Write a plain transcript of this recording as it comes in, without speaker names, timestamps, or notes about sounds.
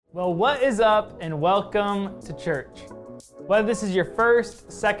Well, what is up, and welcome to church. Whether this is your first,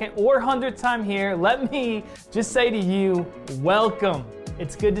 second, or 100th time here, let me just say to you, welcome.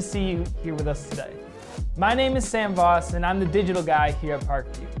 It's good to see you here with us today. My name is Sam Voss, and I'm the digital guy here at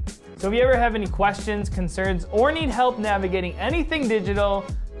Parkview. So if you ever have any questions, concerns, or need help navigating anything digital,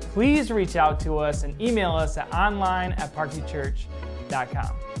 please reach out to us and email us at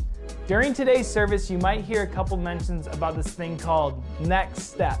online@parkviewchurch.com. During today's service, you might hear a couple mentions about this thing called next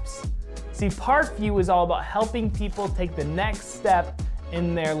steps. See, Parkview is all about helping people take the next step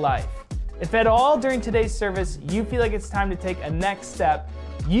in their life. If at all during today's service you feel like it's time to take a next step,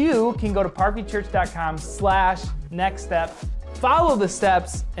 you can go to parkviewchurch.com/next step, follow the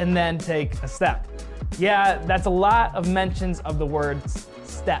steps, and then take a step. Yeah, that's a lot of mentions of the word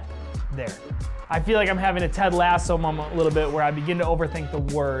step there. I feel like I'm having a Ted Lasso moment a little bit where I begin to overthink the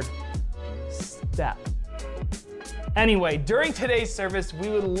word step. Anyway, during today's service, we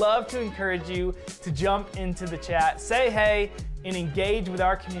would love to encourage you to jump into the chat, say hey, and engage with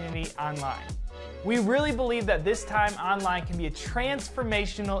our community online. We really believe that this time online can be a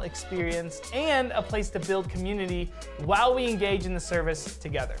transformational experience and a place to build community while we engage in the service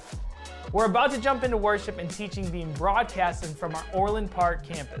together. We're about to jump into worship and teaching being broadcasted from our Orland Park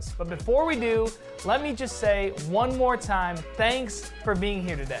campus. But before we do, let me just say one more time, thanks for being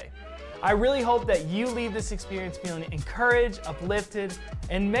here today. I really hope that you leave this experience feeling encouraged, uplifted,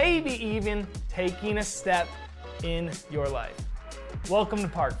 and maybe even taking a step in your life. Welcome to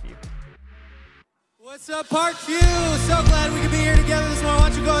Parkview. What's up, Parkview? So glad we could be here together this morning. Why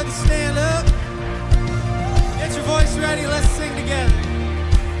don't you go ahead and stand up? Get your voice ready. Let's sing together.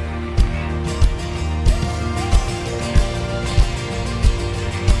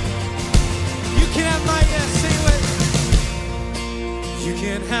 You can have my yes. Sing with. You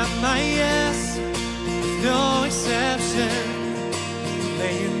can have my yes, with no exception.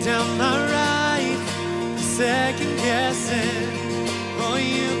 Laying down my right, second guessing. Oh,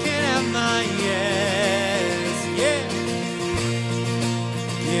 you can have my yes, yeah.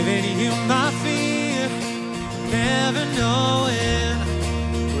 Giving you my fear, never knowing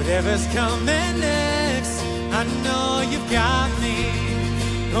whatever's coming next. I know you've got me.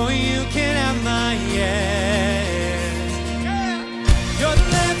 Oh, you can have my yes. You're the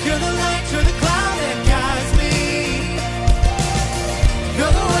lamp, you're the light, you're the cloud that guides me.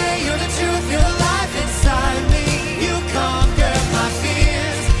 You're the way, you're the truth, you're the life inside me. You conquer my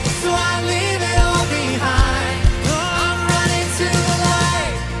fears, so I leave it all behind. Oh, I'm running to the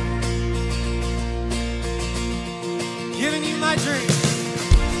light. Giving you my dreams,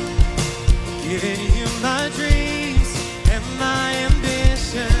 giving you my dreams and my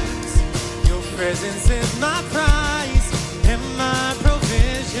ambitions. Your presence is my prize and my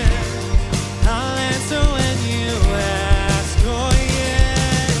provision. I'll answer when you ask, oh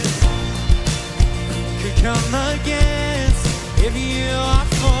yes. Could come against if you are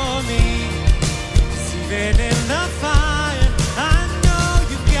for me. Even in the fire, I know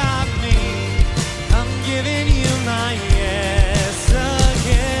you got me. I'm giving you my yes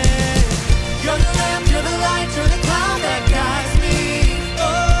again. You're the lamp, you're the light, you're the cloud that guides me.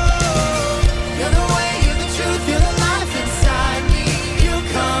 Oh, you're the way, you're the truth, you're the life inside me. You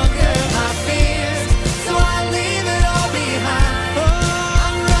conquer my fears, so I leave it all behind. Oh,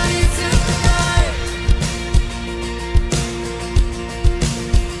 I'm running to the light.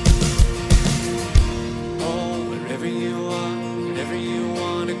 Oh, wherever you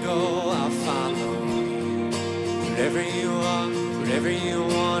wanna go, I'll follow. Wherever you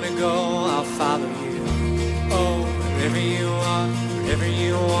wanna go, I'll follow you. Oh, wherever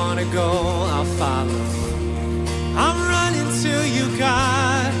you wanna go, I'll follow. I'm running to you,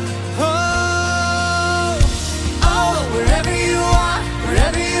 God. Oh, wherever you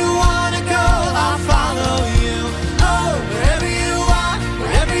wanna go, I'll follow you. Oh, wherever you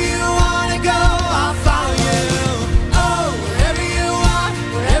wanna go, I'll follow you. Oh, wherever you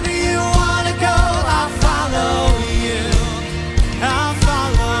wanna go, I'll follow you. I'll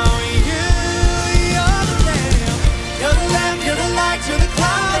follow you. You're the lamp, you're the light, you're the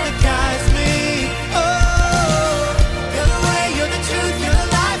cloud that guides me. Oh, you're the way, you're the truth, you're the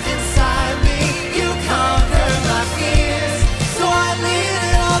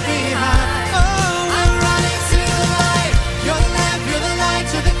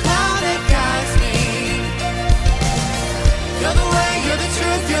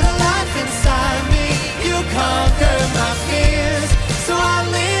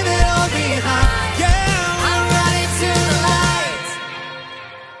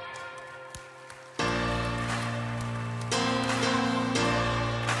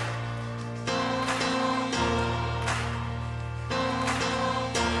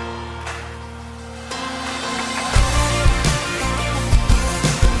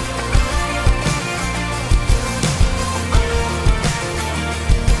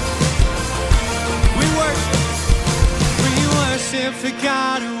the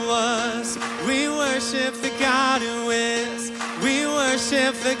God who was. We worship the God who is. We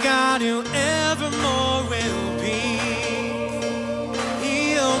worship the God who evermore will be.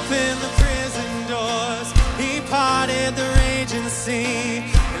 He opened the prison doors. He parted the raging sea.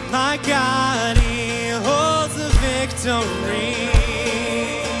 And my God, He holds the victory.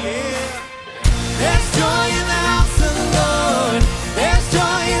 There's joy in the house of the Lord. There's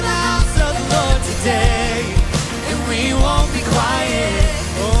joy in the house of the Lord today. And we won't be quiet.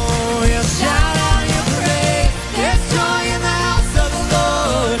 Oh, we'll shout out your praise. There's joy in the house of the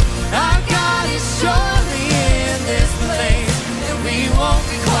Lord. Our God is surely in this place. And we won't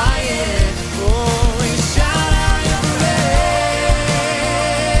be quiet. Oh, we shout out your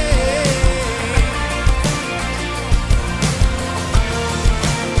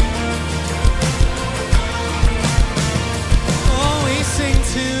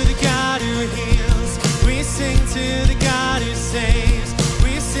to the God who heals. We sing to the God who saves.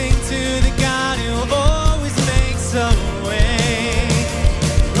 We sing to the God who always makes a way.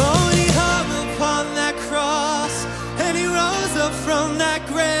 Oh, He hung upon that cross and He rose up from that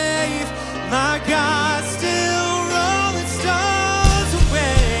grave. My God, still rolling stones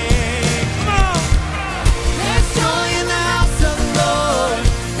away. Come on! There's joy in the house of the Lord.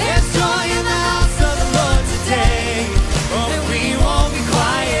 There's joy in the house of the Lord today. Oh, and we won't be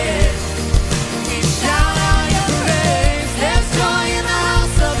quiet. We shout out your praise. There's joy in the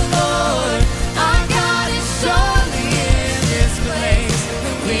house of the Lord. Our God is surely in this place.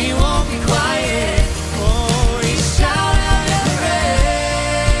 And we won't be quiet. Oh, we shout out your praise.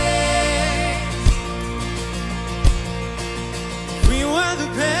 We were the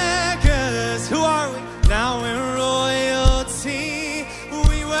beggars. Who are we? Now we're royalty.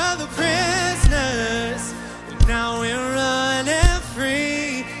 We were the prisoners. Now we're running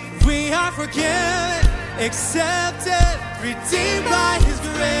free. We are forgiven, accepted, redeemed by His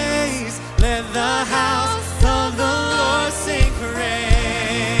grace. Let the house of the Lord sing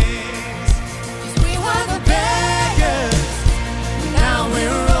praise. 'Cause we were the beggars, now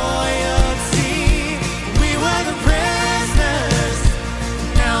we're royalty. We were the prisoners,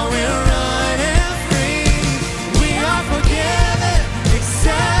 now we're running free. We are forgiven,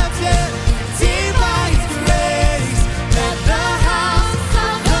 accepted, redeemed by His grace. Let the house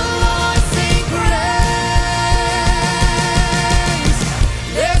of the Lord sing praise.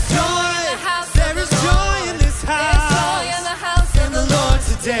 There's joy, there is joy in this house of the Lord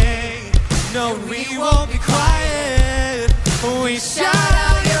today. No, we won't be quiet. We shout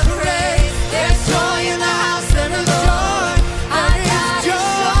out your praise. There's joy in the house, there is joy. There is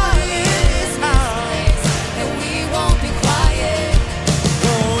joy in this house. And we won't be quiet.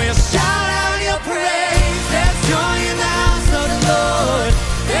 Oh, we'll shout out your praise. There's joy in the house of the Lord.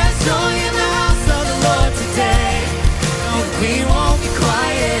 There's joy in the house of the Lord today. No, we won't be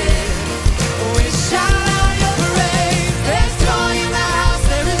quiet. We shout out your praise. There's joy in the house.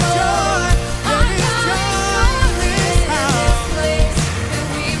 There is joy. There is joy in this house. And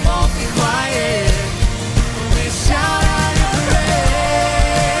we won't be Quiet. We shout out your praise.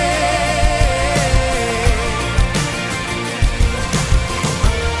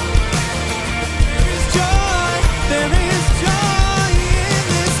 There is joy. There is joy in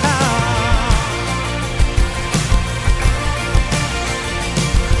this house.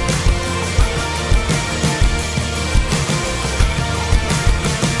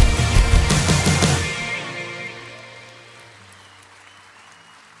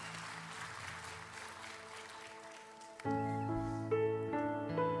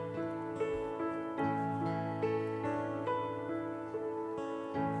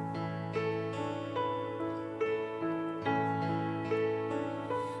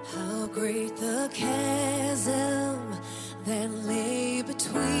 How great the chasm that lay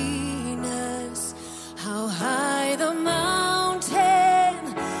between us. How high the mountain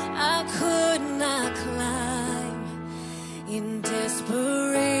I could not climb. In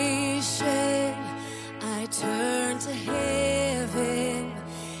desperation, I turned to heaven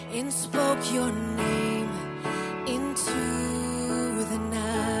and spoke your name into the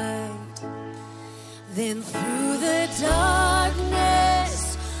night. Then through the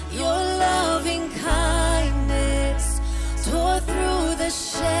darkness, your loving kindness tore through the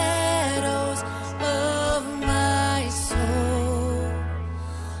shadows of my soul.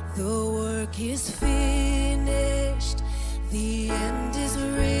 The work is finished, the end is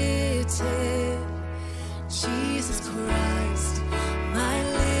written. Jesus Christ, my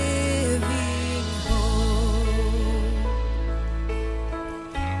living hope.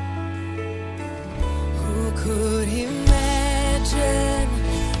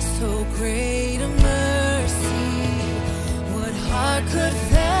 could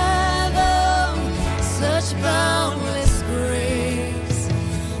fathom such boundless grace.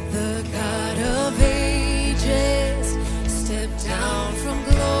 The God of ages stepped down from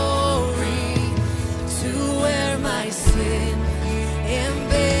glory to wear my sin and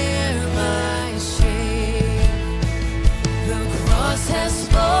bear my shame. The cross has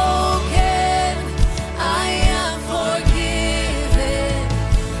spoken, I am forgiven.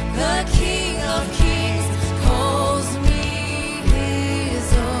 The King of Kings calls me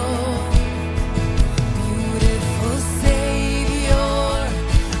his own. Beautiful Savior,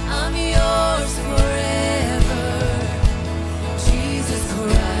 I'm yours forever. Jesus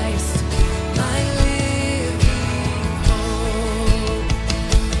Christ, my living hope.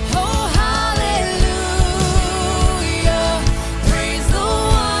 Oh, hallelujah, praise the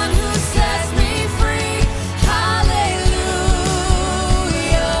one who sets me free. Hallelujah,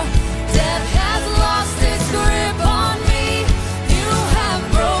 death has lost its grip on me. You have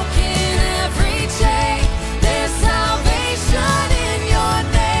broken every chain. There's salvation in your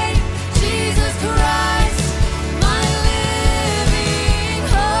name, Jesus Christ, my living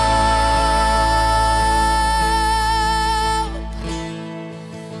hope.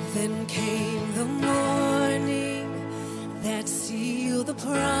 Then came the morning that sealed the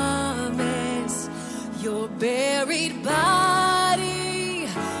promise. Your buried body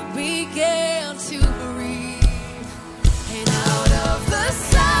began to breathe. And out of the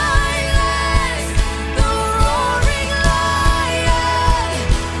silence, the roaring lion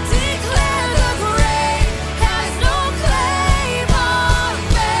declared the grave has no claim on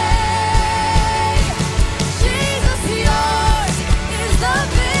me. Jesus, yours is the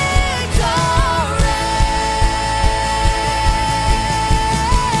victory.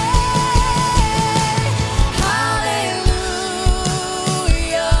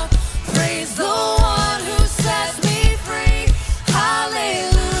 Hallelujah, praise the one who sets me free.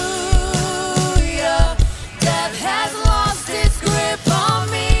 Hallelujah, death has lost its grip on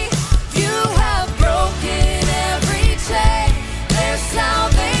me. You have broken every chain. There's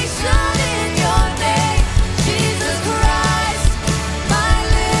salvation in your name, Jesus Christ, my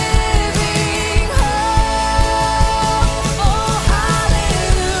living hope. Oh,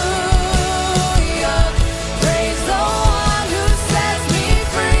 hallelujah, praise the one who sets me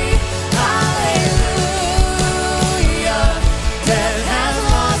free. Hallelujah, death has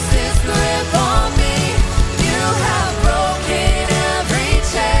lost its grip on me. You have broken every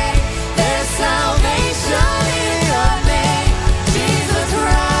chain. There's salvation in your name, Jesus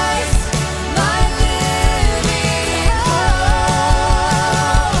Christ, my living hope.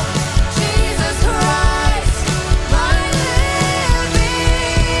 Jesus Christ, my living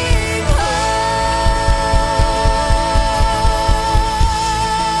hope.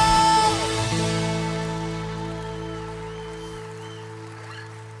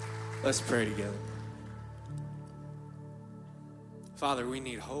 Let's pray together. Father, we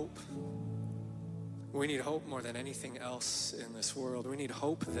need hope. We need hope more than anything else in this world. We need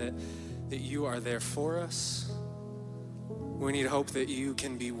hope that you are there for us. We need hope that you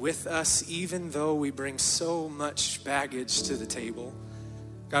can be with us even though we bring so much baggage to the table.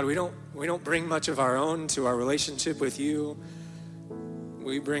 God, we don't bring much of our own to our relationship with you.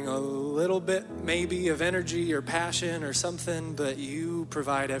 We bring a little bit maybe of energy or passion or something, but you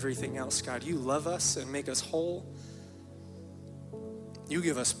provide everything else, God. You love us and make us whole. You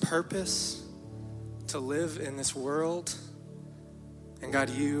give us purpose to live in this world. And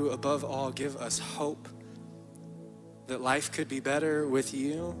God, you above all give us hope that life could be better with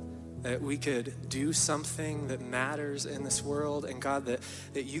you, that we could do something that matters in this world. And God, that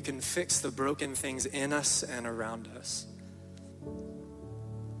you can fix the broken things in us and around us.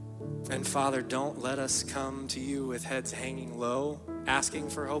 And Father, don't let us come to you with heads hanging low, asking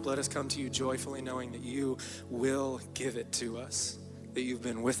for hope. Let us come to you joyfully, knowing that you will give it to us, that you've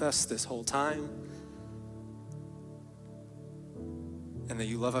been with us this whole time, and that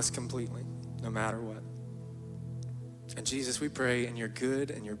you love us completely, no matter what. And Jesus, we pray in your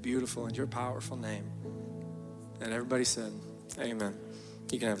good and your beautiful and your powerful name. And everybody said, amen.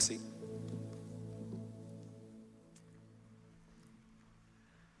 You can have a seat.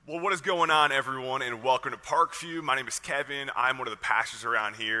 Well, what is going on, everyone, and welcome to Parkview. My name is Kevin. I'm one of the pastors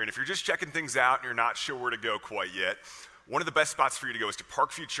around here, and if you're just checking things out and you're not sure where to go quite yet, one of the best spots for you to go is to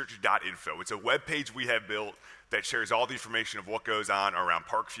parkviewchurch.info. It's a web page we have built that shares all the information of what goes on around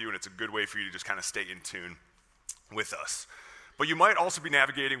Parkview, and it's a good way for you to just kind of stay in tune with us. But you might also be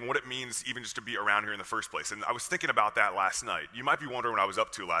navigating what it means even just to be around here in the first place, and I was thinking about that last night. You might be wondering what I was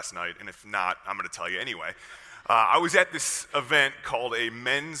up to last night, and if not, I'm going to tell you anyway. I was at this event called a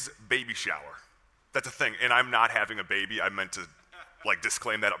men's baby shower. That's a thing, and I'm not having a baby. I meant to like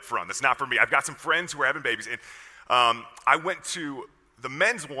disclaim that up front. That's not for me. I've got some friends who are having babies, and I went to the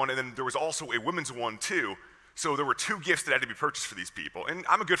men's one, and then there was also a women's one too. So there were 2 gifts that had to be purchased for these people. And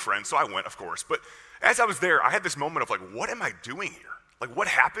I'm a good friend, so I went, of course. But as I was there, I had this moment of like, what am I doing here? Like, what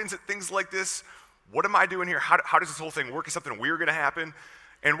happens at things like this? What am I doing here? How does this whole thing work? Is something weird going to happen?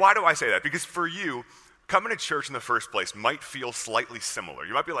 And why do I say that? Because for you, coming to church in the first place might feel slightly similar.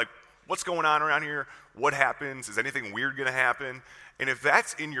 You might be like, what's going on around here? What happens? Is anything weird going to happen? And if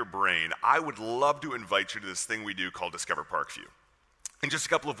that's in your brain, I would love to invite you to this thing we do called Discover Parkview. In just a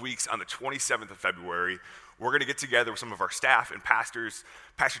couple of weeks, on the 27th of February, we're going to get together with some of our staff and pastors.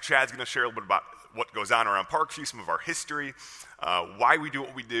 Pastor Chad's going to share a little bit about what goes on around Parkview, some of our history, why we do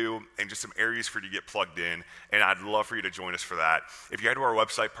what we do, and just some areas for you to get plugged in. And I'd love for you to join us for that. If you head to our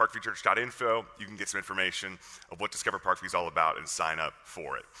website, parkviewchurch.info, you can get some information of what Discover Parkview is all about and sign up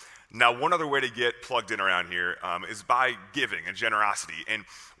for it. Now, one other way to get plugged in around here is by giving and generosity. And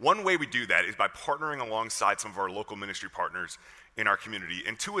one way we do that is by partnering alongside some of our local ministry partners in our community.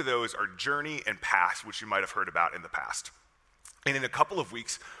 And 2 of those are Journey and Pass, which you might have heard about in the past. And in a couple of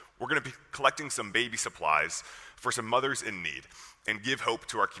weeks, we're going to be collecting some baby supplies for some mothers in need and give hope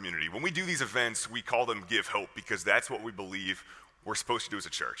to our community. When we do these events, we call them Give Hope because that's what we believe we're supposed to do as a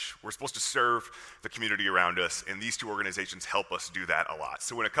church. We're supposed to serve the community around us, and these 2 organizations help us do that a lot.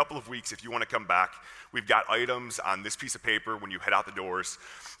 So in a couple of weeks, if you want to come back, we've got items on this piece of paper when you head out the doors,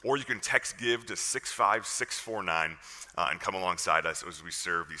 or you can text GIVE to 65649 and come alongside us as we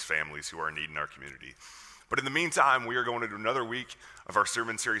serve these families who are in need in our community. But in the meantime, we are going to do another week of our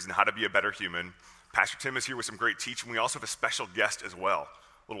sermon series on how to be a better human. Pastor Tim is here with some great teaching. We also have a special guest as well.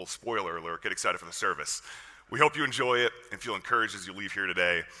 A little spoiler alert, get excited for the service. We hope you enjoy it and feel encouraged as you leave here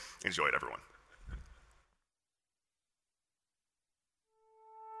today. Enjoy it, everyone.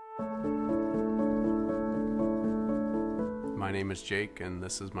 My name is Jake, and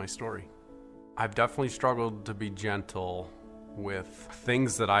this is my story. I've definitely struggled to be gentle with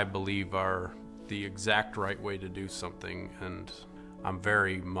things that I believe are the exact right way to do something, and I'm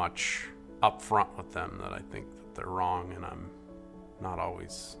very much upfront with them that I think that they're wrong, and I'm not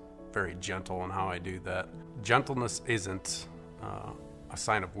always very gentle in how I do that. Gentleness isn't a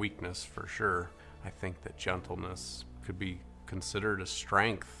sign of weakness for sure. I think that gentleness could be considered a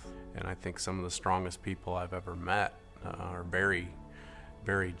strength, and I think some of the strongest people I've ever met are very,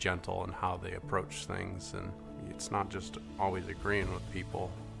 very gentle in how they approach things, and it's not just always agreeing with people.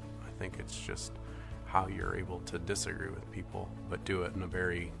 I think it's just how you're able to disagree with people, but do it in a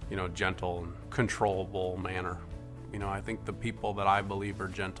very, gentle and controllable manner. I think the people that I believe are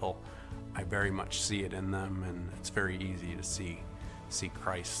gentle, I very much see it in them, and it's very easy to see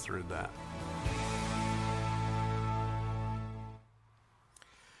Christ through that.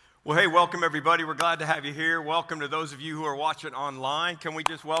 Well, hey, welcome everybody. We're glad to have you here. Welcome to those of you who are watching online. Can we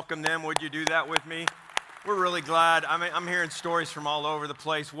just welcome them? Would you do that with me? We're really glad. I'm hearing stories from all over the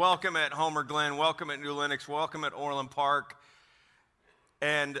place. Welcome at Homer Glen. Welcome at New Lenox. Welcome at Orland Park.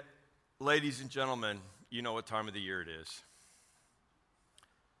 And ladies and gentlemen, you know what time of the year it is.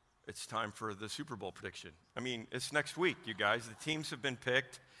 It's time for the Super Bowl prediction. It's next week, you guys. The teams have been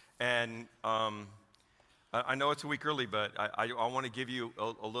picked, and I know it's a week early, but I want to give you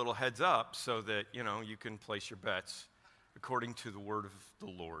a little heads up so that, you can place your bets according to the word of the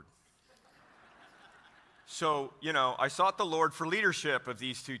Lord. So, I sought the Lord for leadership of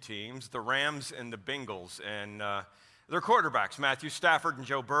these 2 teams, the Rams and the Bengals, and their quarterbacks, Matthew Stafford and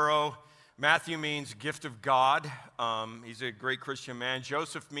Joe Burrow. Matthew means gift of God. He's a great Christian man.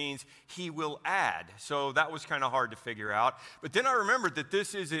 Joseph means he will add. So that was kind of hard to figure out. But then I remembered that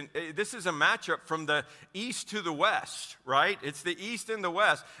this is a matchup from the east to the west, right? It's the east and the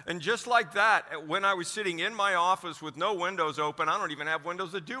west. And just like that, when I was sitting in my office with no windows open, I don't even have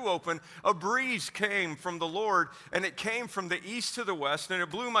windows that do open, a breeze came from the Lord, and it came from the east to the west, and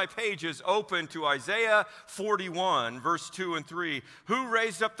it blew my pages open to Isaiah 41, verse 2 and 3. Who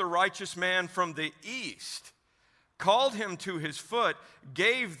raised up the righteous man from the east, called him to his foot,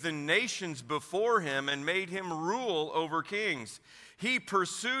 gave the nations before him, and made him rule over kings. He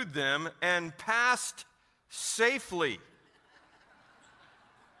pursued them and passed safely.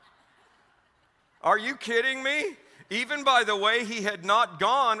 Are you kidding me? Even by the way he had not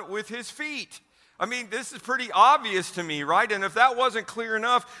gone with his feet. This is pretty obvious to me, right? And if that wasn't clear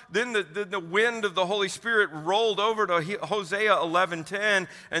enough, then the wind of the Holy Spirit rolled over to Hosea 11:10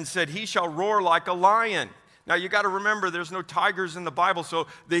 and said, he shall roar like a lion. Now, you got to remember, there's no tigers in the Bible, so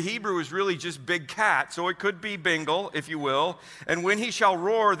the Hebrew is really just big cat, so it could be Bengal, if you will. And when he shall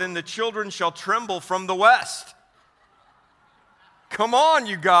roar, then the children shall tremble from the west. Come on,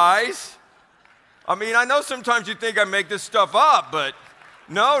 you guys. I mean, I know sometimes you think I make this stuff up, but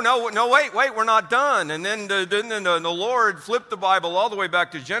no, wait, we're not done. And then the Lord flipped the Bible all the way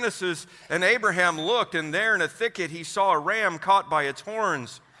back to Genesis, and Abraham looked, and there in a thicket he saw a ram caught by its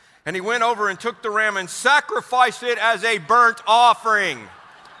horns. And he went over and took the ram and sacrificed it as a burnt offering.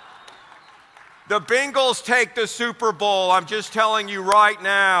 The Bengals take the Super Bowl, I'm just telling you right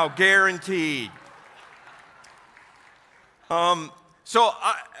now, guaranteed.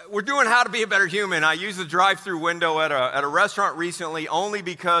 We're doing How to Be a Better Human. I used the drive-through window at a restaurant recently only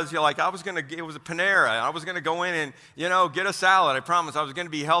because, it was a Panera. I was going to go in and, get a salad. I promised I was going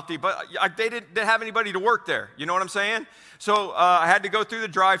to be healthy, but they didn't have anybody to work there. You know what I'm saying? So I had to go through the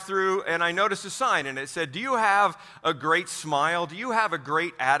drive-through, and I noticed a sign, and it said, do you have a great smile? Do you have a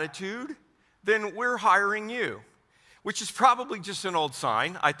great attitude? Then we're hiring you. Which is probably just an old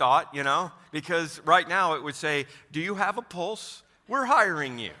sign, I thought, because right now it would say, do you have a pulse? We're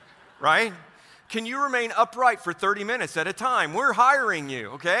hiring you, right? Can you remain upright for 30 minutes at a time? We're hiring you,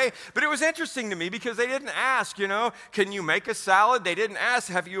 okay? But it was interesting to me because they didn't ask, can you make a salad? They didn't ask,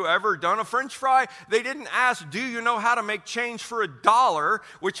 have you ever done a French fry? They didn't ask, do you know how to make change for $1,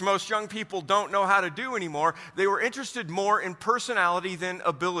 which most young people don't know how to do anymore. They were interested more in personality than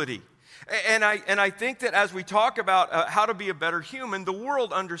ability. And I think that as we talk about how to be a better human, the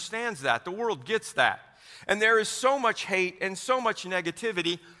world understands that. The world gets that. And there is so much hate and so much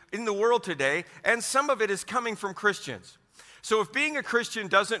negativity in the world today, and some of it is coming from Christians. So if being a Christian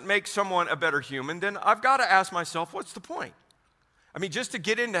doesn't make someone a better human, then I've got to ask myself, what's the point? I mean, just to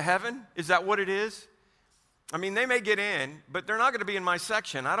get into heaven, is that what it is? I mean, they may get in, but they're not going to be in my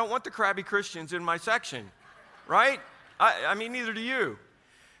section. I don't want the crabby Christians in my section, right? I mean, neither do you.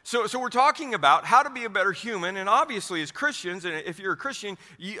 So we're talking about how to be a better human, and obviously as Christians, and if you're a Christian,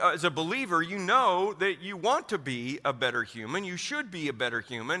 as a believer, you know that you want to be a better human. You should be a better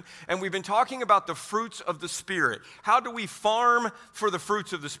human, and we've been talking about the fruits of the Spirit. How do we farm for the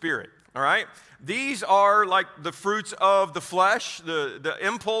fruits of the Spirit, all right? These are like the fruits of the flesh, the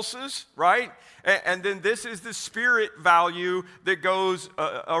impulses, right? And then this is the spirit value that goes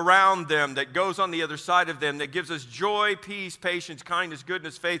around them, that goes on the other side of them, that gives us joy, peace, patience, kindness,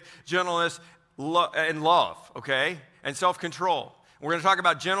 goodness, faith, gentleness, and love, okay? And self-control. We're going to talk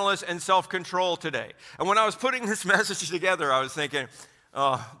about gentleness and self-control today. And when I was putting this message together, I was thinking,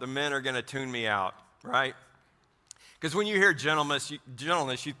 oh, the men are going to tune me out, right? Because when you hear gentleness,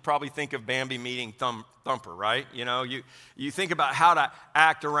 you probably think of Bambi meeting Thumper, right? You think about how to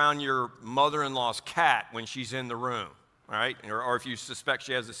act around your mother-in-law's cat when she's in the room, right? Or if you suspect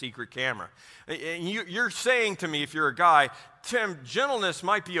she has a secret camera. And you're saying to me, if you're a guy, Tim, gentleness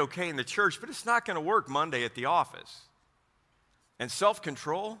might be okay in the church, but it's not going to work Monday at the office. And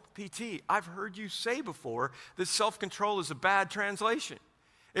self-control, PT, I've heard you say before that self-control is a bad translation.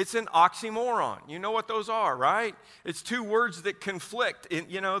 It's an oxymoron. You know what those are, right? It's two words that conflict,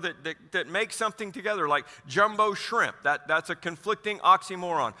 that make something together, like jumbo shrimp. That's a conflicting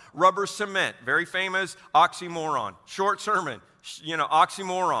oxymoron. Rubber cement, very famous oxymoron. Short sermon,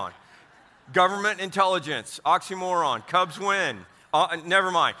 oxymoron. Government intelligence, oxymoron. Cubs win.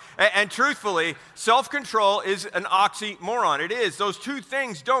 Never mind. And truthfully, self-control is an oxymoron. It is. Those two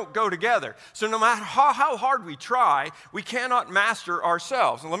things don't go together. So no matter how hard we try, we cannot master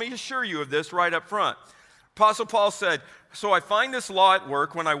ourselves. And let me assure you of this right up front. Apostle Paul said, so I find this law at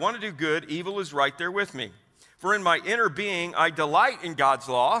work. When I want to do good, evil is right there with me. For in my inner being, I delight in God's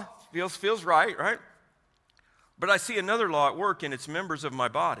law. Feels right? But I see another law at work in its members of my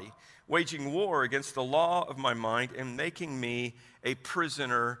body, waging war against the law of my mind and making me a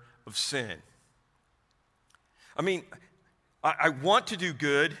prisoner of sin. I mean, I want to do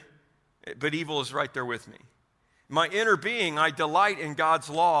good, but evil is right there with me. My inner being, I delight in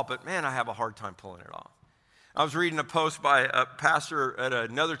God's law, but man, I have a hard time pulling it off. I was reading a post by a pastor at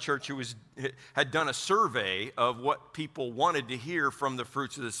another church who had done a survey of what people wanted to hear from the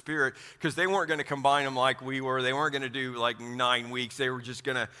fruits of the Spirit, because they weren't going to combine them like we were. They weren't going to do like 9 weeks. They were just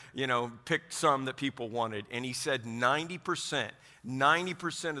going to, pick some that people wanted. And he said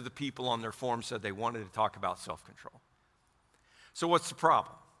 90% of the people on their form said they wanted to talk about self-control. So what's the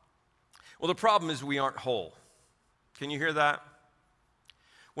problem? Well, the problem is we aren't whole. Can you hear that?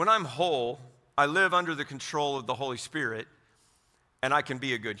 When I'm whole, I live under the control of the Holy Spirit, and I can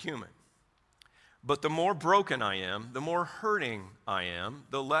be a good human. But the more broken I am, the more hurting I am,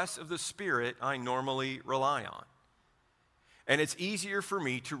 the less of the Spirit I normally rely on. And it's easier for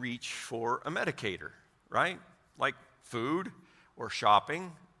me to reach for a medicator, right? Like food or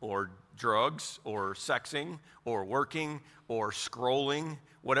shopping or drugs or sexing or working or scrolling,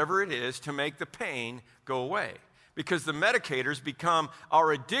 whatever it is, to make the pain go away. because the medicators become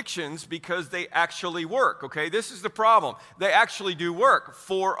our addictions because they actually work, okay? This is the problem. They actually do work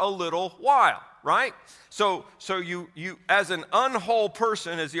for a little while, right? So you as an unwhole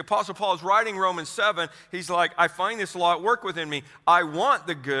person, as the Apostle Paul is writing Romans 7, he's like, I find this law at work within me. I want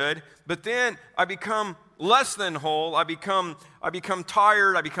the good, but then I become less than whole. I become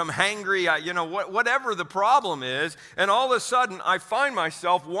tired. I become hangry. Whatever the problem is, and all of a sudden I find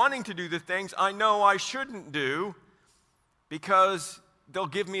myself wanting to do the things I know I shouldn't do because they'll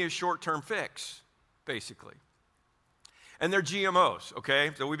give me a short-term fix, basically. And they're GMOs, okay?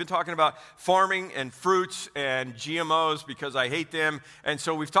 So we've been talking about farming and fruits and GMOs because I hate them. And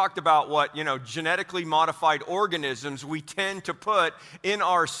so we've talked about what, genetically modified organisms we tend to put in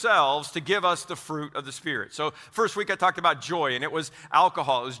ourselves to give us the fruit of the Spirit. So first week I talked about joy, and it was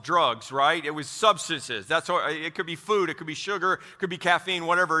alcohol, it was drugs, right? It was substances. It could be food, it could be sugar, it could be caffeine,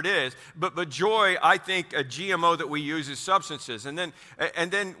 whatever it is. But joy, I think a GMO that we use is substances. And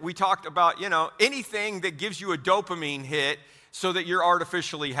then we talked about, anything that gives you a dopamine hit so that you're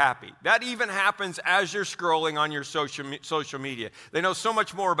artificially happy. That even happens as you're scrolling on your social media. They know so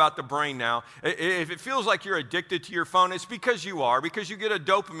much more about the brain now. If it feels like you're addicted to your phone, it's because you are, because you get a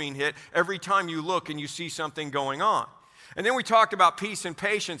dopamine hit every time you look and you see something going on. And then we talked about peace and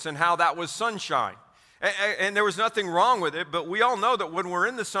patience and how that was sunshine. And there was nothing wrong with it, but we all know that when we're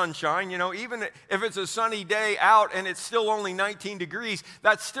in the sunshine, even if it's a sunny day out and it's still only 19 degrees,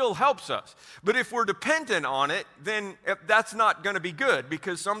 that still helps us. But if we're dependent on it, then that's not going to be good,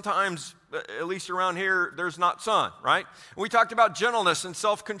 because sometimes, at least around here, there's not sun, right? We talked about gentleness and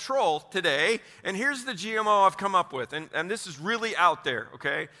self-control today, and here's the GMO I've come up with, and this is really out there,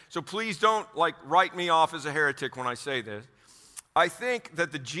 okay? So please don't, write me off as a heretic when I say this. I think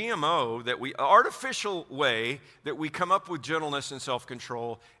that the GMO, artificial way that we come up with gentleness and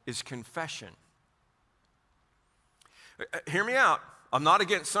self-control is confession. Hear me out. I'm not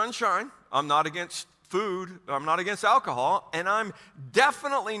against sunshine. I'm not against food. I'm not against alcohol. And I'm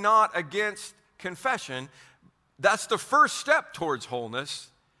definitely not against confession. That's the first step towards wholeness.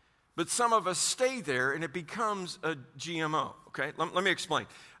 But some of us stay there and it becomes a GMO, okay? Let me explain.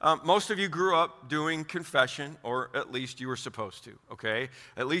 Most of you grew up doing confession, or at least you were supposed to, okay?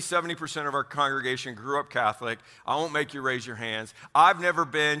 At least 70% of our congregation grew up Catholic. I won't make you raise your hands. I've never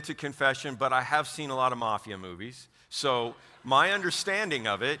been to confession, but I have seen a lot of mafia movies. So my understanding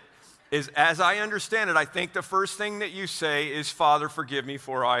of it is, as I understand it, I think the first thing that you say is, Father, forgive me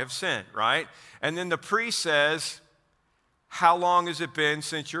for I have sinned, right? And then the priest says, how long has it been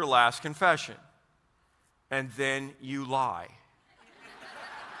since your last confession? And then you lie.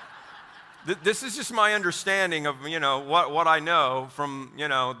 This is just my understanding of, what I know from,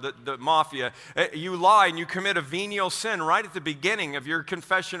 the mafia. You lie and you commit a venial sin right at the beginning of your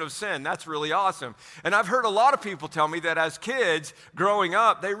confession of sin. That's really awesome. And I've heard a lot of people tell me that as kids growing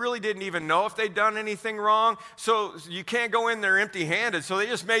up, they really didn't even know if they'd done anything wrong. So you can't go in there empty-handed. So they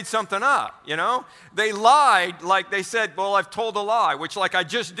just made something up, They lied, like they said, well, I've told a lie, which I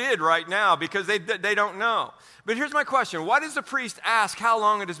just did right now, because they don't know. But here's my question. Why does the priest ask how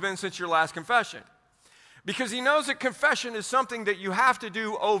long it has been since your last confession? Because he knows that confession is something that you have to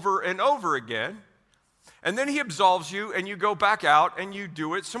do over and over again. And then he absolves you and you go back out and you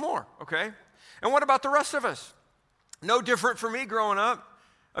do it some more, okay? And what about the rest of us? No different for me growing up.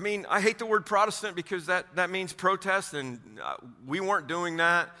 I mean, I hate the word Protestant because that means protest, and we weren't doing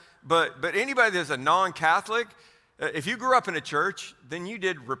that. But anybody that's a non-Catholic, if you grew up in a church, then you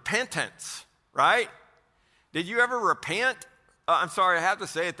did repentance, right? Did you ever repent? I'm sorry, I have to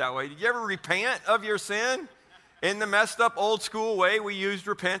say it that way. Did you ever repent of your sin? In the messed up old school way, we used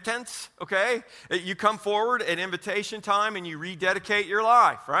repentance, okay? You come forward at invitation time and you rededicate your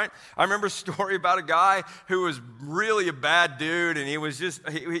life, right? I remember a story about a guy who was really a bad dude, and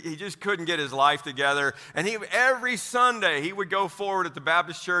he just couldn't get his life together. And every Sunday he would go forward at the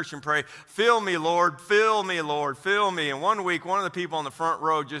Baptist church and pray, fill me, Lord, fill me, Lord, fill me. And one week, one of the people on the front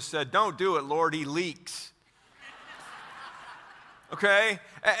row just said, don't do it, Lord, he leaks. Okay?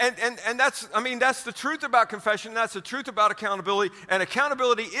 And that's the truth about confession. That's the truth about accountability. And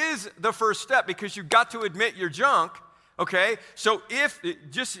accountability is the first step, because you've got to admit your junk. Okay? So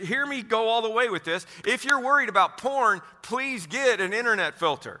just hear me go all the way with this. If you're worried about porn, please get an internet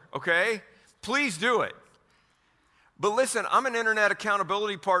filter. Okay? Please do it. But listen, I'm an internet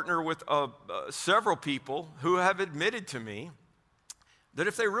accountability partner with several people who have admitted to me that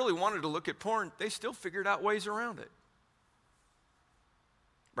if they really wanted to look at porn, they still figured out ways around it.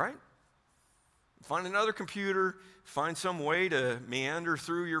 Right? find another computer, find some way to meander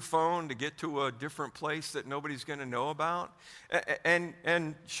through your phone to get to a different place that nobody's going to know about.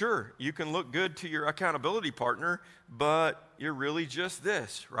 And sure, you can look good to your accountability partner, but you're really just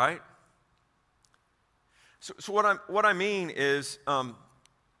this, right? So what I mean is,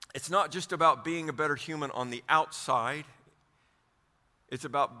 it's not just about being a better human on the outside. It's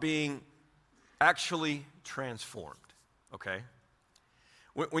about being actually transformed, okay?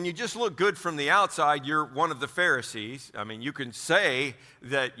 When you just look good from the outside, you're one of the Pharisees. I mean, you can say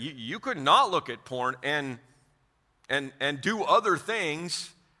that you could not look at porn and do other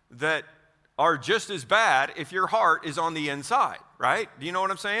things that are just as bad if your heart is on the inside, right? Do you know what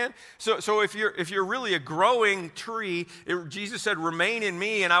I'm saying? So if you're really a growing tree, Jesus said, remain in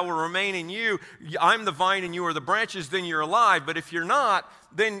me and I will remain in you. I'm the vine and you are the branches, then you're alive. But if you're not,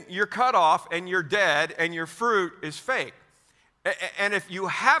 then you're cut off and you're dead and your fruit is fake. And if you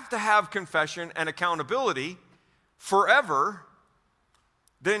have to have confession and accountability forever,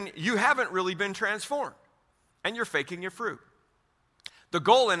 then you haven't really been transformed and you're faking your fruit. The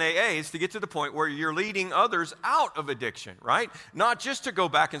goal in AA is to get to the point where you're leading others out of addiction, right? Not just to go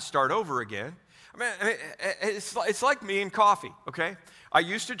back and start over again. I mean, it's like me and coffee, okay? I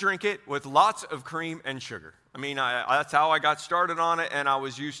used to drink it with lots of cream and sugar. I mean, that's how I got started on it, and I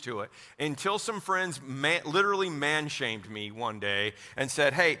was used to it. Until some friends literally man-shamed me one day and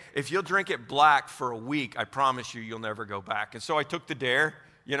said, hey, if you'll drink it black for a week, I promise you'll never go back. And so I took the dare,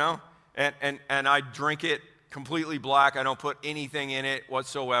 you know, and I drink it completely black. I don't put anything in it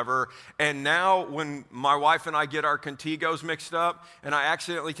whatsoever. And now when my wife and I get our Contigos mixed up and I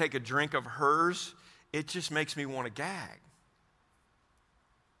accidentally take a drink of hers, it just makes me want to gag.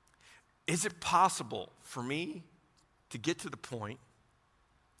 Is it possible for me to get to the point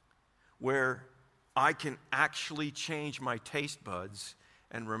where I can actually change my taste buds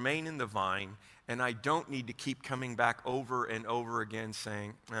and remain in the vine, and I don't need to keep coming back over and over again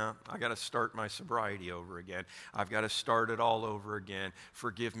saying, no, I got to start my sobriety over again. I've got to start it all over again.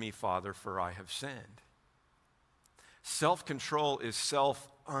 Forgive me, Father, for I have sinned. Self-control is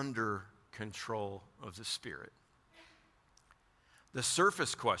self-under control of the Spirit. The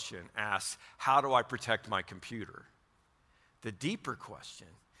surface question asks, how do I protect my computer? The deeper question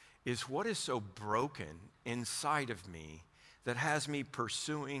is, what is so broken inside of me that has me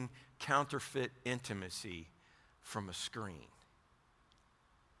pursuing counterfeit intimacy from a screen?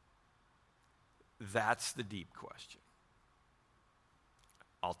 That's the deep question.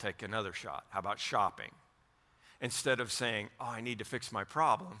 I'll take another shot. How about shopping? Instead of saying, oh, I need to fix my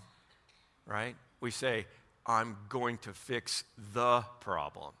problem, right? We say, I'm going to fix the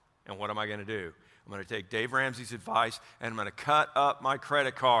problem. And what am I going to do? I'm going to take Dave Ramsey's advice and I'm going to cut up my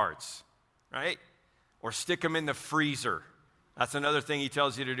credit cards, right? Or stick them in the freezer. That's another thing he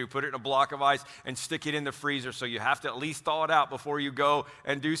tells you to do. Put it in a block of ice and stick it in the freezer so you have to at least thaw it out before you go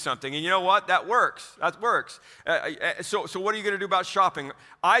and do something. And you know what? That works. That works. So what are you going to do about shopping?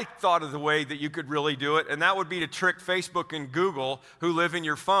 I thought of the way that you could really do it, and that would be to trick Facebook and Google, who live in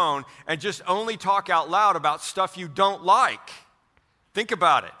your phone, and just only talk out loud about stuff you don't like. Think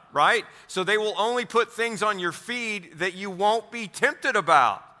about it, right? So they will only put things on your feed that you won't be tempted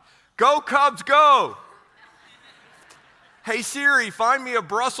about. Go Cubs, go! Hey Siri, find me a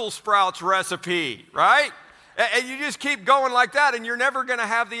Brussels sprouts recipe, right? And you just keep going like that, and you're never going to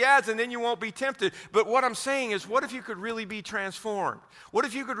have the ads, and then you won't be tempted. But what I'm saying is, what if you could really be transformed? What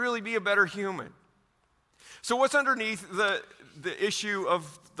if you could really be a better human? So what's underneath the issue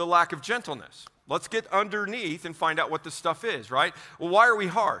of the lack of gentleness? Let's get underneath and find out what this stuff is, right? Well, why are we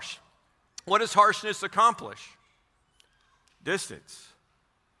harsh? What does harshness accomplish? Distance.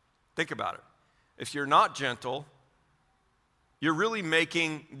 Think about it. If you're not gentle, you're really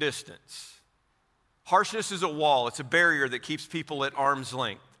making distance. Harshness is a wall. It's a barrier that keeps people at arm's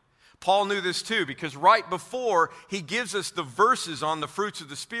length. Paul knew this too, because right before he gives us the verses on the fruits of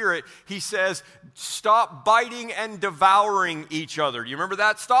the Spirit, he says, stop biting and devouring each other. Do you remember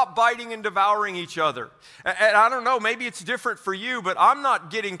that? Stop biting and devouring each other. And I don't know, maybe it's different for you, but I'm not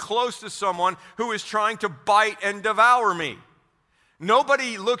getting close to someone who is trying to bite and devour me.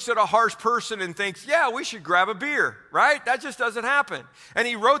 Nobody looks at a harsh person and thinks, yeah, we should grab a beer, right? That just doesn't happen. And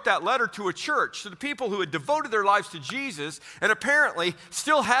he wrote that letter to a church, to the people who had devoted their lives to Jesus and apparently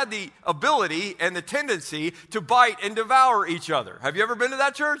still had the ability and the tendency to bite and devour each other. Have you ever been to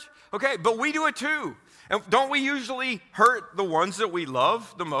that church? Okay, but we do it too. And don't we usually hurt the ones that we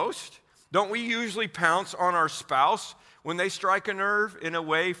love the most? Don't we usually pounce on our spouse when they strike a nerve in a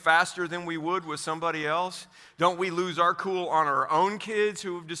way faster than we would with somebody else? Don't we lose our cool on our own kids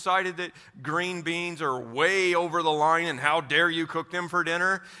who have decided that green beans are way over the line and how dare you cook them for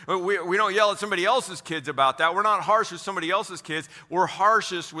dinner? We don't yell at somebody else's kids about that. We're not harsh with somebody else's kids. We're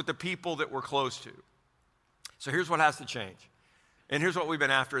harshest with the people that we're close to. So here's what has to change. And here's what we've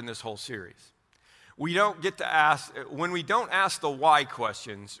been after in this whole series. We don't get to ask, when we don't ask the why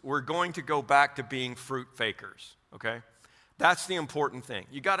questions, we're going to go back to being fruit fakers, okay? That's the important thing.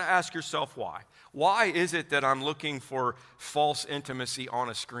 You got to ask yourself why. Why is it that I'm looking for false intimacy on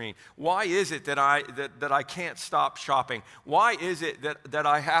a screen? Why is it that I can't stop shopping? Why is it that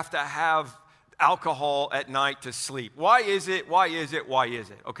I have to have alcohol at night to sleep? Why is it,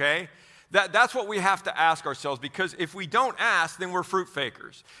 okay? That's what we have to ask ourselves, because if we don't ask, then we're fruit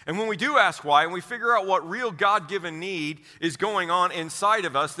fakers. And when we do ask why, and we figure out what real God-given need is going on inside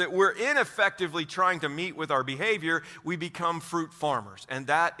of us that we're ineffectively trying to meet with our behavior, we become fruit farmers. And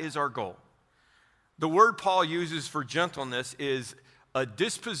that is our goal. The word Paul uses for gentleness is a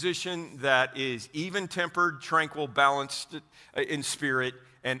disposition that is even-tempered, tranquil, balanced in spirit,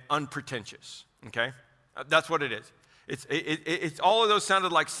 and unpretentious. Okay? That's what it is. It's all of those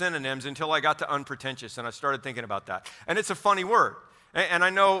sounded like synonyms until I got to unpretentious, and I started thinking about that. And it's a funny word. And I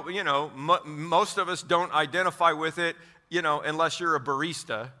know, most of us don't identify with it, unless you're a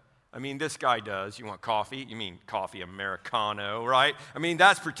barista. I mean, this guy does. You want coffee? You mean coffee Americano, right? I mean,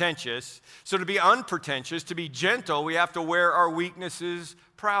 that's pretentious. So to be unpretentious, to be gentle, we have to wear our weaknesses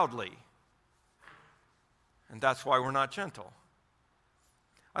proudly. And that's why we're not gentle.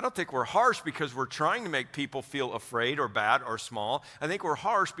 I don't think we're harsh because we're trying to make people feel afraid or bad or small. I think we're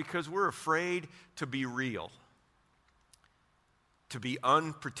harsh because we're afraid to be real, to be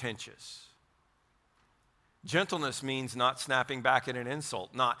unpretentious. Gentleness means not snapping back at an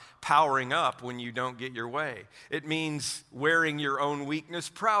insult, not powering up when you don't get your way. It means wearing your own weakness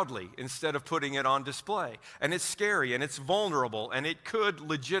proudly instead of putting it on display. And it's scary and it's vulnerable and it could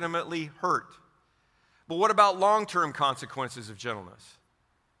legitimately hurt. But what about long-term consequences of gentleness?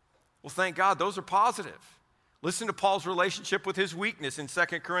 Well, thank God, those are positive. Listen to Paul's relationship with his weakness in 2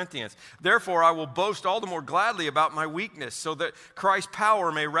 Corinthians. Therefore, I will boast all the more gladly about my weakness, so that Christ's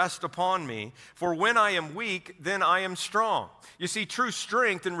power may rest upon me. For when I am weak, then I am strong. You see, true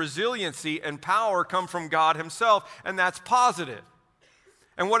strength and resiliency and power come from God himself, and that's positive.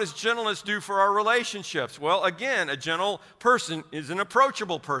 And what does gentleness do for our relationships? Well, again, a gentle person is an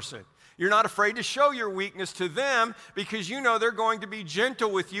approachable person. You're not afraid to show your weakness to them because you know they're going to be gentle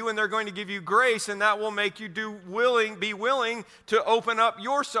with you and they're going to give you grace, and that will make you be willing to open up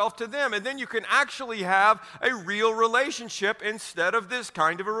yourself to them. And then you can actually have a real relationship instead of this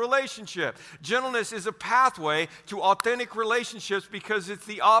kind of a relationship. Gentleness is a pathway to authentic relationships because it's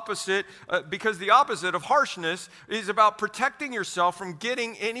the opposite, because the opposite of harshness is about protecting yourself from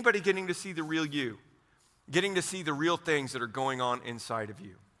anybody getting to see the real you, getting to see the real things that are going on inside of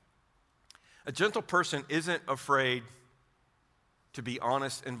you. A gentle person isn't afraid to be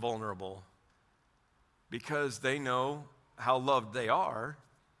honest and vulnerable because they know how loved they are.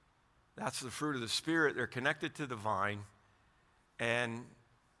 That's the fruit of the Spirit. They're connected to the vine, and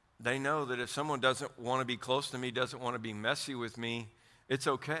they know that if someone doesn't want to be close to me, doesn't want to be messy with me, it's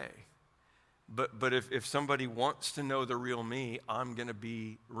okay. But if somebody wants to know the real me, I'm going to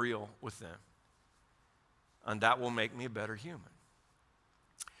be real with them, and that will make me a better human.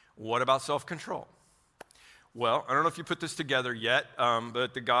 What about self-control? Well, I don't know if you put this together yet,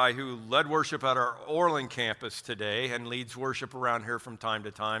 but the guy who led worship at our Orland campus today and leads worship around here from time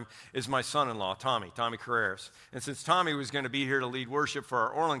to time is my son-in-law, Tommy Carreras. And since Tommy was going to be here to lead worship for our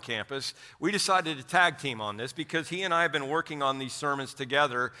Orland campus, we decided to tag team on this because he and I have been working on these sermons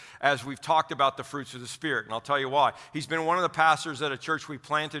together as we've talked about the fruits of the Spirit. And I'll tell you why. He's been one of the pastors at a church we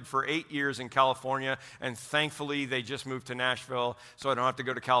planted for 8 years in California, and thankfully they just moved to Nashville, so I don't have to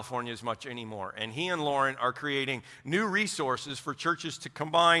go to California as much anymore. And he and Lauren are creating new resources for churches to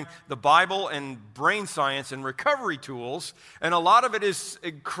combine the Bible and brain science and recovery tools. And a lot of it is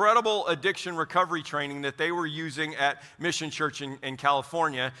incredible addiction recovery training that they were using at Mission Church in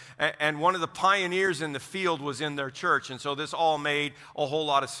California. And one of the pioneers in the field was in their church. And so this all made a whole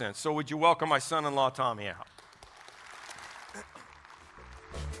lot of sense. So would you welcome my son-in-law, Tommy, out?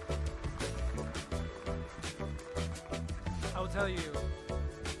 I will tell you,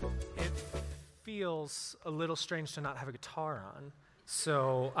 feels a little strange to not have a guitar on,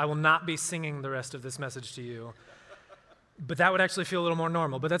 so I will not be singing the rest of this message to you. But that would actually feel a little more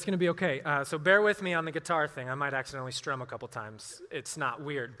normal, but that's going to be okay. So bear with me on the guitar thing. I might accidentally strum a couple times. It's not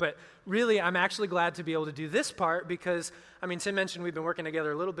weird. But really, I'm actually glad to be able to do this part because, Tim mentioned we've been working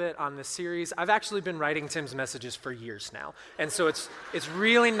together a little bit on this series. I've actually been writing Tim's messages for years now. And so it's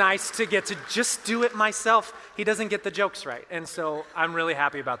really nice to get to just do it myself. He doesn't get the jokes right. And so I'm really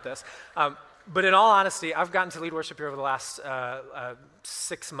happy about this. But in all honesty, I've gotten to lead worship here over the last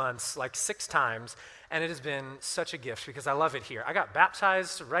 6 months, like 6 times, and it has been such a gift because I love it here. I got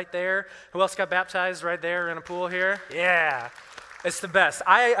baptized right there. Who else got baptized right there in a pool here? Yeah, it's the best.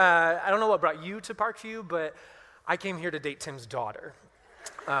 I don't know what brought you to Parkview, but I came here to date Tim's daughter.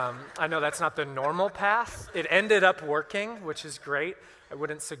 I know that's not the normal path. It ended up working, which is great. I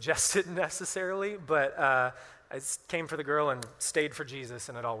wouldn't suggest it necessarily, but I came for the girl and stayed for Jesus,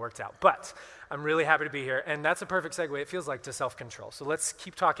 and it all worked out. But I'm really happy to be here, and that's a perfect segue, it feels like, to self-control. So let's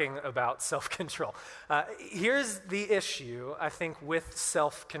keep talking about self-control. Here's the issue, I think, with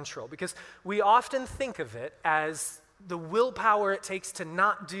self-control, because we often think of it as the willpower it takes to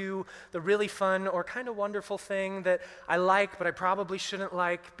not do the really fun or kind of wonderful thing that I like, but I probably shouldn't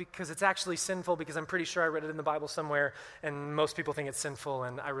like because it's actually sinful, because I'm pretty sure I read it in the Bible somewhere, and most people think it's sinful,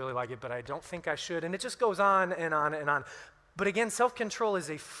 and I really like it, but I don't think I should, and it just goes on and on and on. But again, self-control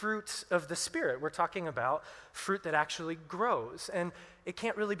is a fruit of the Spirit. We're talking about fruit that actually grows, and it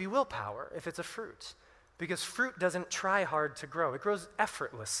can't really be willpower if it's a fruit, because fruit doesn't try hard to grow. It grows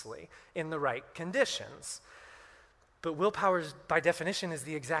effortlessly in the right conditions. But willpower, by definition, is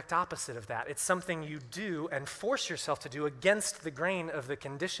the exact opposite of that. It's something you do and force yourself to do against the grain of the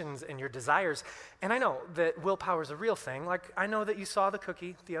conditions and your desires. And I know that willpower is a real thing. Like, I know that you saw the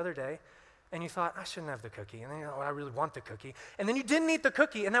cookie the other day, and you thought, I shouldn't have the cookie. And then you know, I really want the cookie. And then you didn't eat the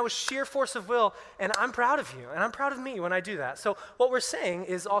cookie, and that was sheer force of will. And I'm proud of you, and I'm proud of me when I do that. So what we're saying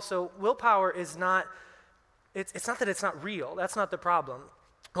is also willpower is not, it's not that it's not real. That's not the problem.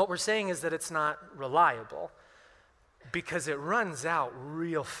 What we're saying is that it's not reliable, because it runs out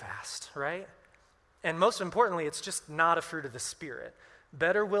real fast, right? And most importantly, it's just not a fruit of the Spirit.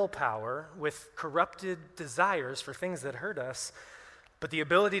 Better willpower with corrupted desires for things that hurt us, but the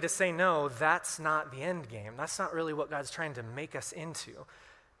ability to say no, that's not the end game. That's not really what God's trying to make us into.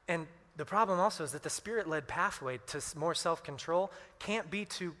 And the problem also is that the Spirit-led pathway to more self-control can't be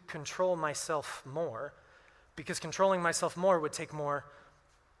to control myself more, because controlling myself more would take more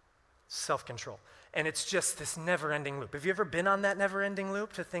self-control. And it's just this never-ending loop. Have you ever been on that never-ending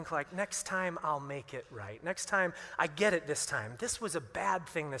loop to think like, next time I'll make it right. Next time I get it this time. This was a bad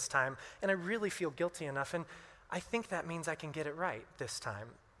thing this time, and I really feel guilty enough, and I think that means I can get it right this time.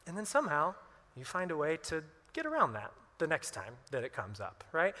 And then somehow you find a way to get around that the next time that it comes up,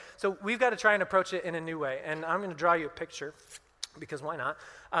 right? So we've got to try and approach it in a new way. And I'm going to draw you a picture, because why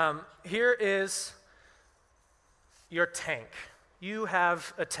not? Here is your tank. You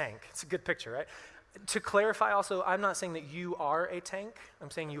have a tank. It's a good picture, right? To clarify also, I'm not saying that you are a tank.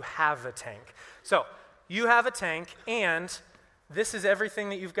 I'm saying you have a tank. So you have a tank, and this is everything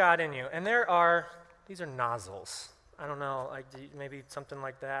that you've got in you. And these are nozzles. I don't know, like maybe something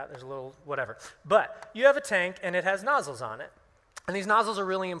like that. There's a little whatever. But you have a tank, and it has nozzles on it. And these nozzles are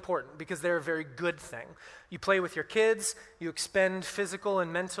really important because they're a very good thing. You play with your kids, you expend physical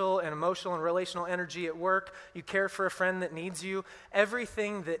and mental and emotional and relational energy at work, you care for a friend that needs you.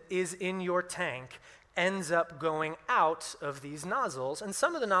 Everything that is in your tank ends up going out of these nozzles. And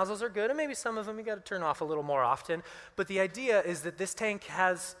some of the nozzles are good, and maybe some of them you got to turn off a little more often. But the idea is that this tank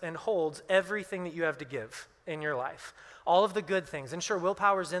has and holds everything that you have to give in your life. All of the good things. And sure,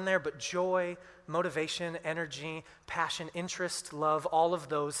 willpower's in there, but joy, motivation, energy, passion, interest, love, all of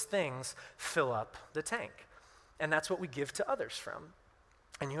those things fill up the tank. And that's what we give to others from.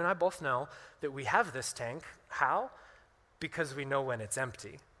 And you and I both know that we have this tank. How? Because we know when it's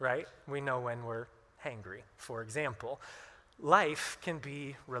empty, right? We know when we're hangry, for example. Life can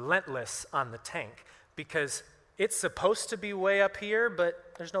be relentless on the tank because it's supposed to be way up here,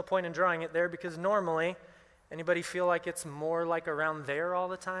 but there's no point in drawing it there because normally, anybody feel like it's more like around there all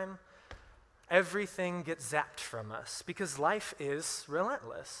the time? Everything gets zapped from us because life is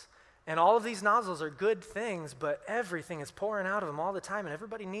relentless. And all of these nozzles are good things, but everything is pouring out of them all the time, and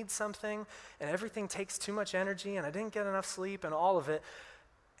everybody needs something, and everything takes too much energy, and I didn't get enough sleep, and all of it.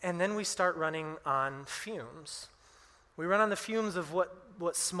 And then we start running on fumes. We run on the fumes of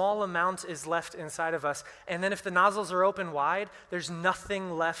what small amount is left inside of us. And then if the nozzles are open wide, there's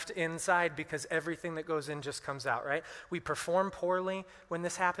nothing left inside because everything that goes in just comes out, right? We perform poorly when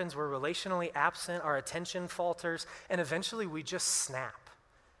this happens. We're relationally absent. Our attention falters. And eventually we just snap.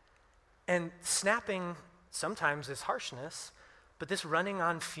 And snapping sometimes is harshness, but this running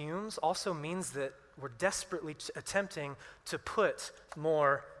on fumes also means that we're desperately attempting to put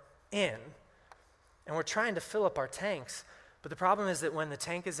more in. And we're trying to fill up our tanks. But the problem is that when the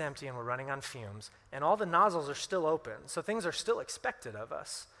tank is empty and we're running on fumes, and all the nozzles are still open, so things are still expected of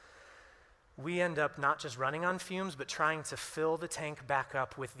us, we end up not just running on fumes, but trying to fill the tank back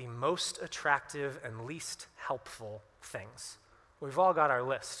up with the most attractive and least helpful things. We've all got our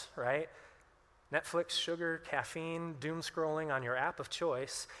list, right? Netflix, sugar, caffeine, doom scrolling on your app of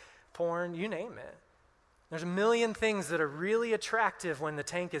choice, porn, you name it. There's a million things that are really attractive when the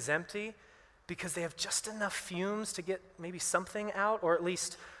tank is empty because they have just enough fumes to get maybe something out, or at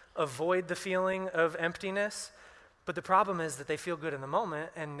least avoid the feeling of emptiness. But the problem is that they feel good in the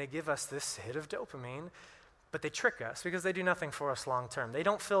moment and they give us this hit of dopamine, but they trick us because they do nothing for us long term. They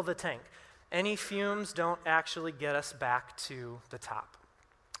don't fill the tank. Any fumes don't actually get us back to the top.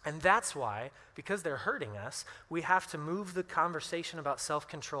 And that's why, because they're hurting us, we have to move the conversation about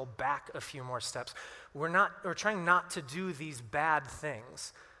self-control back a few more steps. We're trying not to do these bad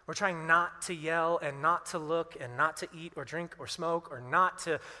things. We're trying not to yell and not to look and not to eat or drink or smoke or not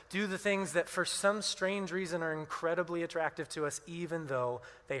to do the things that for some strange reason are incredibly attractive to us even though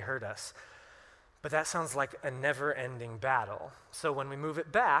they hurt us. But that sounds like a never-ending battle. So when we move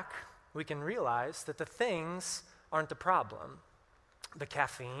it back, we can realize that the things aren't the problem. The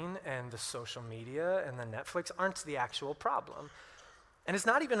caffeine and the social media and the Netflix aren't the actual problem. And it's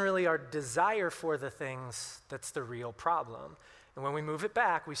not even really our desire for the things that's the real problem. And when we move it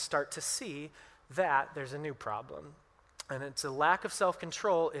back, we start to see that there's a new problem. And it's a lack of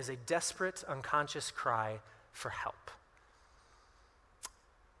self-control is a desperate, unconscious cry for help.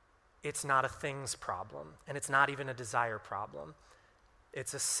 It's not a things problem, and it's not even a desire problem.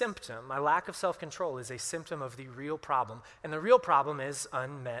 It's a symptom. My lack of self-control is a symptom of the real problem. And the real problem is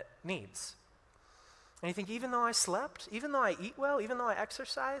unmet needs. And you think, even though I slept, even though I eat well, even though I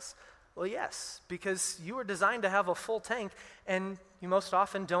exercise? Well, yes, because you were designed to have a full tank, and you most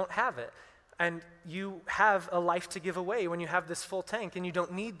often don't have it. And you have a life to give away when you have this full tank, and you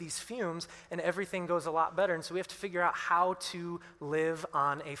don't need these fumes, and everything goes a lot better. And so we have to figure out how to live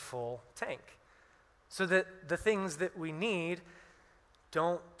on a full tank so that the things that we need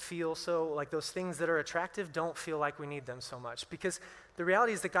don't feel so, like those things that are attractive don't feel like we need them so much. Because the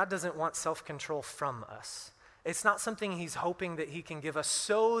reality is that God doesn't want self-control from us. It's not something he's hoping that he can give us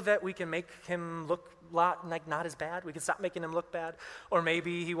so that we can make him look like not as bad. We can stop making him look bad. Or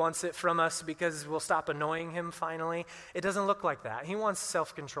maybe he wants it from us because we'll stop annoying him finally. It doesn't look like that. He wants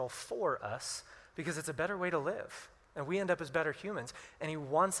self-control for us because it's a better way to live. And we end up as better humans. And he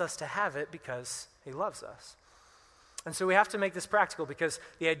wants us to have it because he loves us. And so we have to make this practical because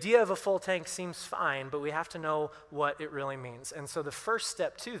the idea of a full tank seems fine, but we have to know what it really means. And so the first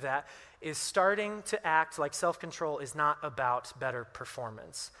step to that is starting to act like self-control is not about better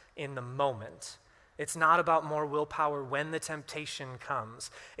performance in the moment. It's not about more willpower when the temptation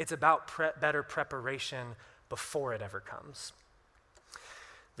comes. It's about better preparation before it ever comes.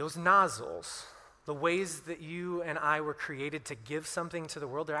 Those nozzles, the ways that you and I were created to give something to the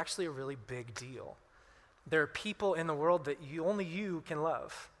world, they're actually a really big deal. There are people in the world that only you can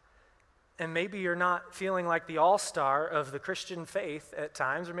love. And maybe you're not feeling like the all-star of the Christian faith at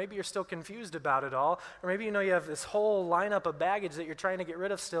times, or maybe you're still confused about it all, or maybe you know you have this whole lineup of baggage that you're trying to get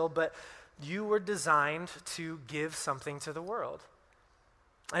rid of still, but you were designed to give something to the world.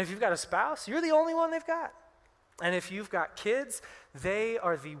 And if you've got a spouse, you're the only one they've got. And if you've got kids, they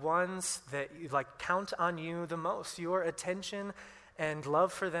are the ones that count on you the most. Your attention and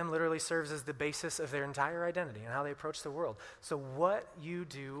love for them literally serves as the basis of their entire identity and how they approach the world. So what you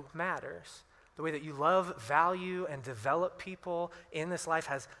do matters. The way that you love, value, and develop people in this life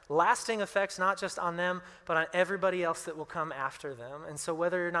has lasting effects, not just on them, but on everybody else that will come after them. And so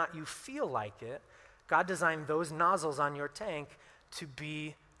whether or not you feel like it, God designed those nozzles on your tank to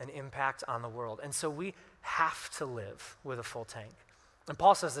be an impact on the world. And so we have to live with a full tank. And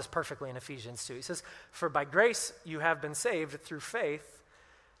Paul says this perfectly in Ephesians 2. He says, "For by grace you have been saved through faith,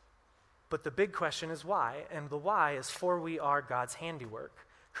 but the big question is why? And the why is for we are God's handiwork,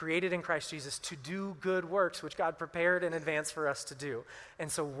 created in Christ Jesus to do good works, which God prepared in advance for us to do."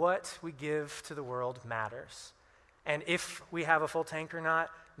 And so what we give to the world matters. And if we have a full tank or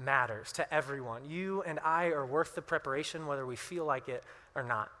not, matters to everyone. You and I are worth the preparation, whether we feel like it or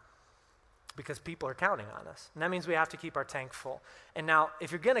not, because people are counting on us. And that means we have to keep our tank full. And now,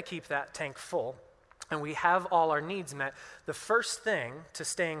 if you're going to keep that tank full, and we have all our needs met, the first thing to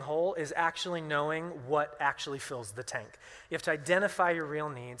staying whole is actually knowing what actually fills the tank. You have to identify your real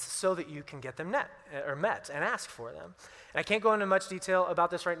needs so that you can get them met and ask for them. And I can't go into much detail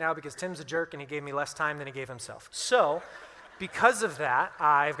about this right now because Tim's a jerk and he gave me less time than he gave himself. So, because of that,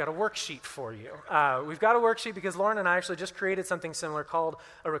 I've got a worksheet for you. We've got a worksheet because Lauren and I actually just created something similar called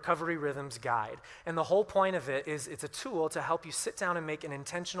a Recovery Rhythms Guide. And the whole point of it is it's a tool to help you sit down and make an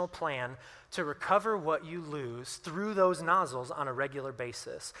intentional plan to recover what you lose through those nozzles on a regular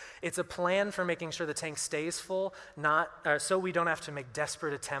basis. It's a plan for making sure the tank stays full, so we don't have to make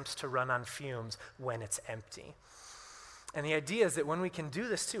desperate attempts to run on fumes when it's empty. And the idea is that when we can do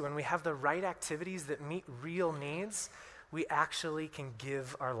this too, when we have the right activities that meet real needs, we actually can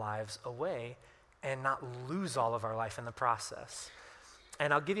give our lives away and not lose all of our life in the process.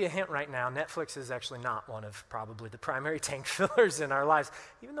 And I'll give you a hint right now, Netflix is actually not one of probably the primary tank fillers in our lives,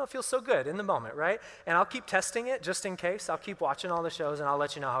 even though it feels so good in the moment, right? And I'll keep testing it just in case. I'll keep watching all the shows and I'll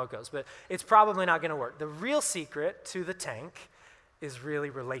let you know how it goes. But it's probably not gonna work. The real secret to the tank is really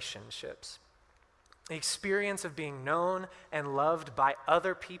relationships. The experience of being known and loved by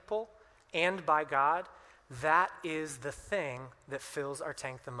other people and by God, that is the thing that fills our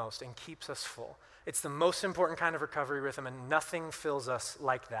tank the most and keeps us full. It's the most important kind of recovery rhythm, and nothing fills us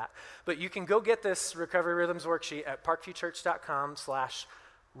like that. But you can go get this Recovery Rhythms worksheet at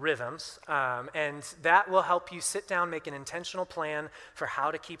parkviewchurch.com/rhythms, and that will help you sit down, make an intentional plan for how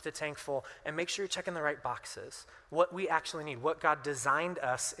to keep the tank full, and make sure you're checking the right boxes. What we actually need, what God designed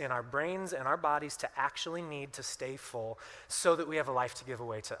us in our brains and our bodies to actually need to stay full so that we have a life to give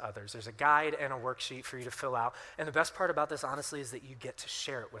away to others. There's a guide and a worksheet for you to fill out, and the best part about this, honestly, is that you get to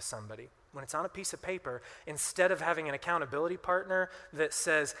share it with somebody. When it's on a piece of paper, instead of having an accountability partner that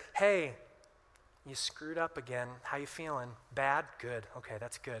says, hey, you screwed up again. How you feeling? Bad? Good. Okay,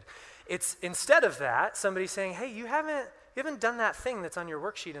 that's good. It's instead of that, somebody saying, hey, you haven't done that thing that's on your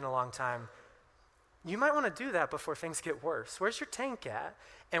worksheet in a long time. You might want to do that before things get worse. Where's your tank at?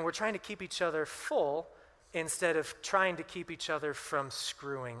 And we're trying to keep each other full instead of trying to keep each other from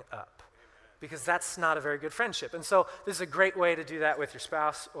screwing up. Because that's not a very good friendship. And so this is a great way to do that with your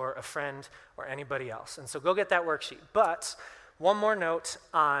spouse or a friend or anybody else. And so go get that worksheet. But one more note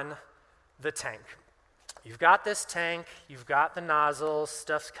on the tank. You've got this tank, you've got the nozzles,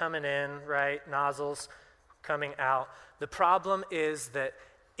 stuff's coming in, right? Nozzles coming out. The problem is that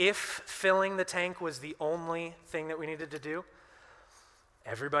if filling the tank was the only thing that we needed to do,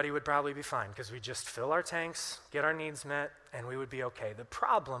 everybody would probably be fine because we just fill our tanks, get our needs met, and we would be okay. The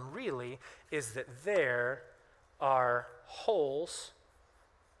problem really is that there are holes.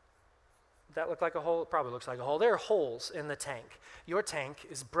 That look like a hole? It probably looks like a hole. There are holes in the tank. Your tank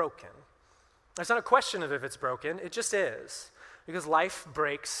is broken. It's not a question of if it's broken, it just is. Because life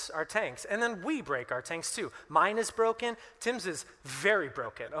breaks our tanks. And then we break our tanks too. Mine is broken, Tim's is very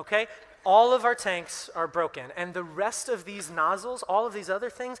broken, okay? All of our tanks are broken. And the rest of these nozzles, all of these other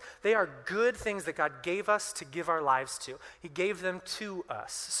things, they are good things that God gave us to give our lives to. He gave them to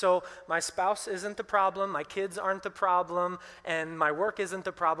us. So my spouse isn't the problem, my kids aren't the problem, and my work isn't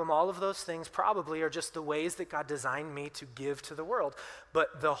the problem. All of those things probably are just the ways that God designed me to give to the world.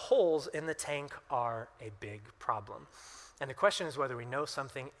 But the holes in the tank are a big problem. And the question is whether we know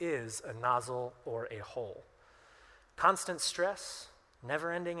something is a nozzle or a hole. Constant stress,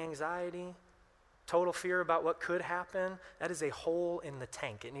 never-ending anxiety, total fear about what could happen, that is a hole in the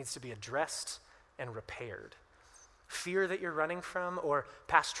tank. It needs to be addressed and repaired. Fear that you're running from, or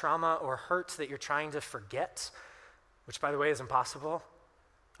past trauma or hurts that you're trying to forget, which by the way is impossible,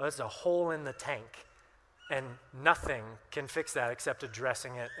 well, that's a hole in the tank. And nothing can fix that except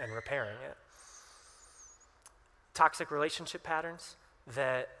addressing it and repairing it. Toxic relationship patterns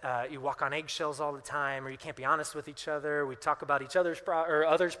that you walk on eggshells all the time, or you can't be honest with each other. We talk about each other's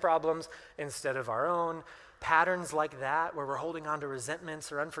others' problems instead of our own. Patterns like that, where we're holding on to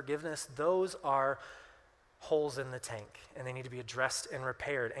resentments or unforgiveness, those are holes in the tank, and they need to be addressed and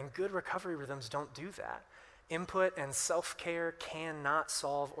repaired. And good recovery rhythms don't do that. Input and self-care cannot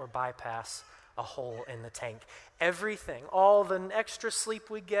solve or bypass a hole in the tank. Everything, all the extra sleep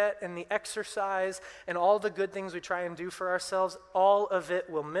we get and the exercise and all the good things we try and do for ourselves, all of it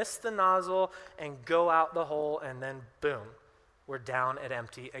will miss the nozzle and go out the hole, and then boom, we're down at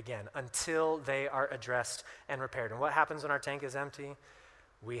empty again until they are addressed and repaired. And what happens when our tank is empty?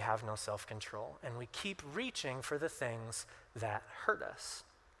 We have no self-control, and we keep reaching for the things that hurt us.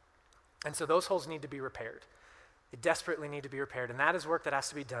 And so those holes need to be repaired. They desperately need to be repaired, and that is work that has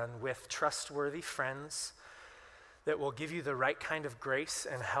to be done with trustworthy friends that will give you the right kind of grace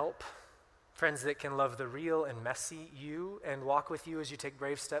and help, friends that can love the real and messy you and walk with you as you take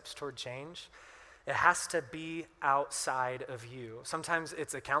brave steps toward change, It has to be outside of you. Sometimes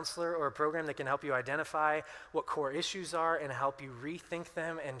it's a counselor or a program that can help you identify what core issues are and help you rethink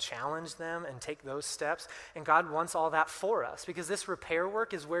them and challenge them and take those steps. And God wants all that for us because this repair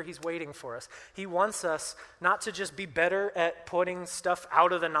work is where he's waiting for us. He wants us not to just be better at putting stuff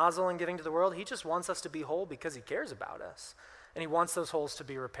out of the nozzle and giving to the world. He just wants us to be whole because he cares about us. And he wants those holes to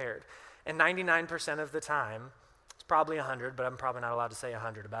be repaired. And 99% of the time, it's probably 100, but I'm probably not allowed to say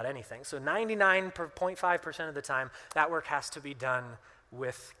 100 about anything. So 99.5% of the time, that work has to be done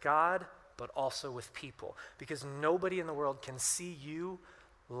with God, but also with people. Because nobody in the world can see you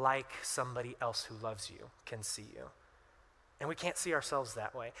like somebody else who loves you can see you. And we can't see ourselves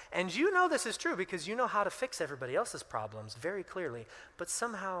that way. And you know this is true because you know how to fix everybody else's problems very clearly, but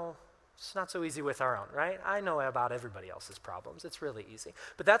somehow it's not so easy with our own, right? I know about everybody else's problems. It's really easy.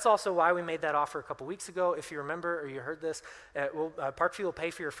 But that's also why we made that offer a couple weeks ago. If you remember or you heard this, Parkview will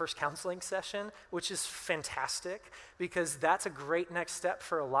pay for your first counseling session, which is fantastic because that's a great next step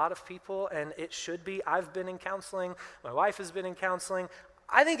for a lot of people, and it should be. I've been in counseling. My wife has been in counseling.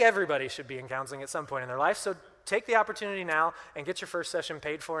 I think everybody should be in counseling at some point in their life, so take the opportunity now and get your first session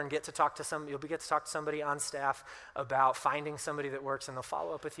paid for and get to talk to you'll get to talk to somebody on staff about finding somebody that works and they'll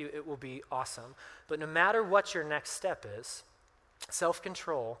follow up with you. It will be awesome. But no matter what your next step is,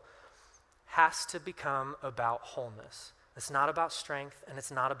 self-control has to become about wholeness. It's not about strength and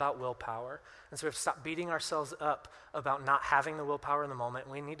it's not about willpower. And so we have to stop beating ourselves up about not having the willpower in the moment.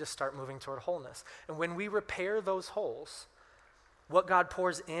 We need to start moving toward wholeness. And when we repair those holes, what God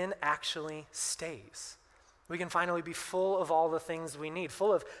pours in actually stays. We can finally be full of all the things we need,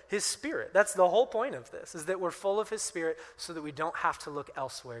 full of his Spirit. That's the whole point of this, is that we're full of his Spirit so that we don't have to look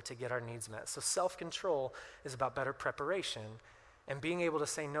elsewhere to get our needs met. So self-control is about better preparation, and being able to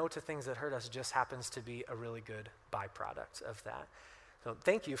say no to things that hurt us just happens to be a really good byproduct of that. So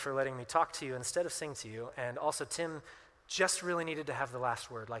thank you for letting me talk to you instead of sing to you. And also Tim just really needed to have the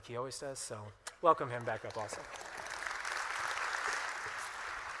last word like he always does, so welcome him back up also.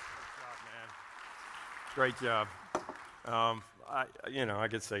 Great job. I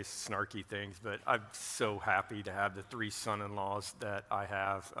could say snarky things, but I'm so happy to have the 3 son-in-laws that I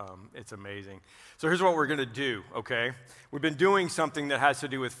have. It's amazing. So here's what we're going to do, okay? We've been doing something that has to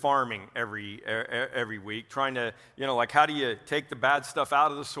do with farming every week, trying to, like how do you take the bad stuff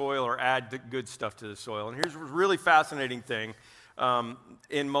out of the soil or add the good stuff to the soil? And here's a really fascinating thing.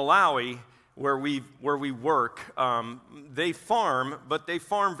 In Malawi, where we work, they farm, but they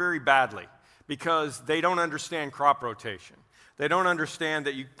farm very badly, because they don't understand crop rotation. They don't understand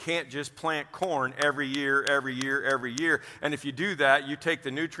that you can't just plant corn every year. And if you do that, you take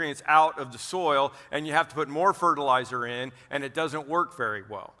the nutrients out of the soil and you have to put more fertilizer in, and it doesn't work very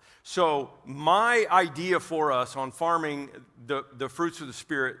well. So my idea for us on farming the fruits of the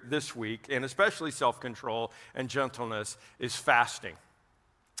Spirit this week, and especially self-control and gentleness, is fasting.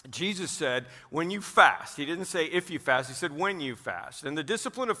 Jesus said, when you fast, he didn't say if you fast, he said when you fast. And the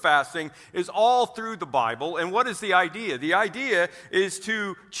discipline of fasting is all through the Bible. And what is the idea? The idea is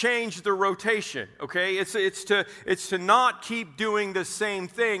to change the rotation, okay? It's to not keep doing the same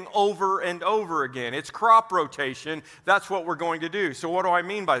thing over and over again. It's crop rotation. That's what we're going to do. So what do I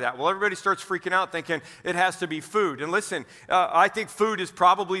mean by that? Well, everybody starts freaking out thinking it has to be food. And listen, I think food is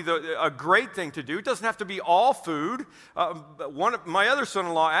probably a great thing to do. It doesn't have to be all food. One of my other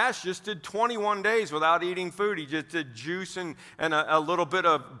son-in-law, Ash, just did 21 days without eating food. He just did juice and a little bit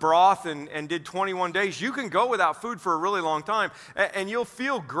of broth and did 21 days. You can go without food for a really long time, and you'll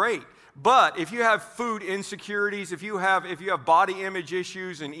feel great. But if you have food insecurities, if you have body image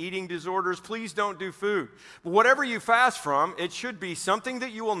issues and eating disorders, please don't do food. But whatever you fast from, it should be something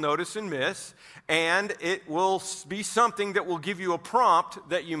that you will notice and miss, and it will be something that will give you a prompt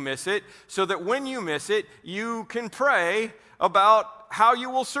that you miss it, so that when you miss it, you can pray about how you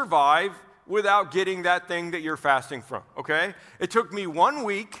will survive without getting that thing that you're fasting from, okay? It took me 1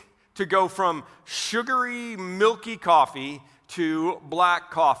 week to go from sugary, milky coffee to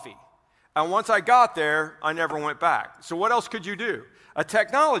black coffee. And once I got there, I never went back. So what else could you do? A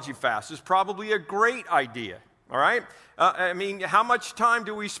technology fast is probably a great idea, all right? How much time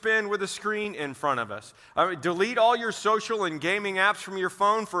do we spend with a screen in front of us? Delete all your social and gaming apps from your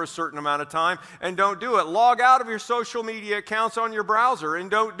phone for a certain amount of time and don't do it. Log out of your social media accounts on your browser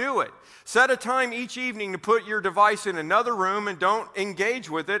and don't do it. Set a time each evening to put your device in another room and don't engage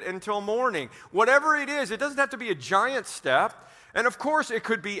with it until morning. Whatever it is, it doesn't have to be a giant step. And of course it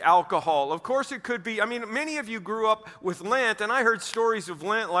could be alcohol. Of course it could be, many of you grew up with Lent, and I heard stories of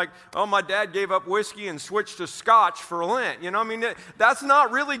Lent like, oh, my dad gave up whiskey and switched to scotch for Lent. That's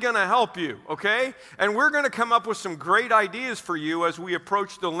not really going to help you, okay? And we're going to come up with some great ideas for you as we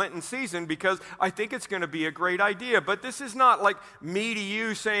approach the Lenten season, because I think it's going to be a great idea. But this is not like me to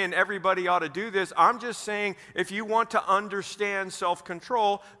you saying everybody ought to do this. I'm just saying if you want to understand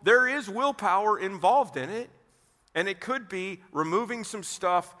self-control, there is willpower involved in it. And it could be removing some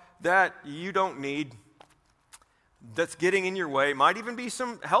stuff that you don't need, that's getting in your way. It might even be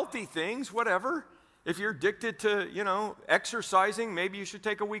some healthy things, whatever. If you're addicted to, exercising, maybe you should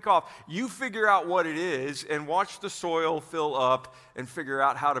take a week off. You figure out what it is and watch the soil fill up and figure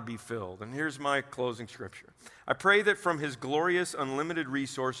out how to be filled. And here's my closing scripture. I pray that from his glorious, unlimited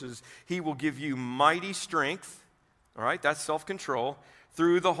resources, he will give you mighty strength, all right, that's self-control,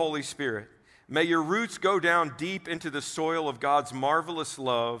 through the Holy Spirit. May your roots go down deep into the soil of God's marvelous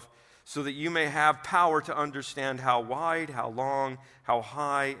love, so that you may have power to understand how wide, how long, how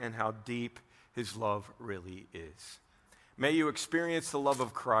high, and how deep his love really is. May you experience the love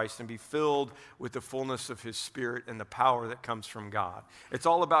of Christ and be filled with the fullness of his Spirit and the power that comes from God. It's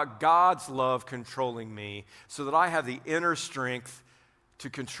all about God's love controlling me, so that I have the inner strength to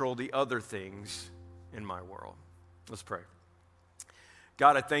control the other things in my world. Let's pray.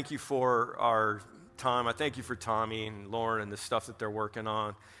 God, I thank you for our time. I thank you for Tommy and Lauren and the stuff that they're working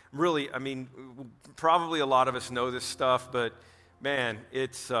on. Really, probably a lot of us know this stuff, but man,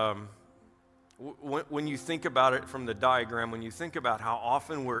 it's when you think about it from the diagram, when you think about how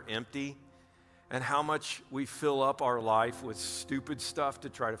often we're empty and how much we fill up our life with stupid stuff to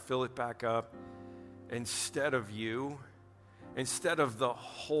try to fill it back up, instead of you, instead of the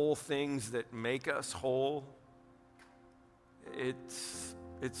whole things that make us whole,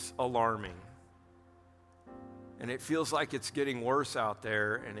 it's alarming. And it feels like it's getting worse out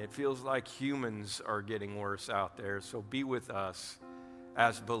there, and it feels like humans are getting worse out there. So be with us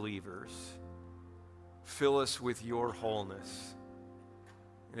as believers. Fill us with your wholeness.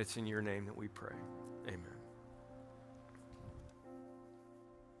 And it's in your name that we pray. Amen.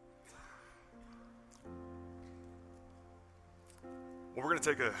 Well, we're going to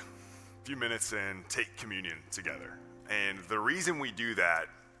take a few minutes and take communion together. And the reason we do that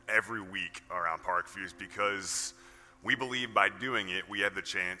every week around Parkview is because we believe by doing it, we have the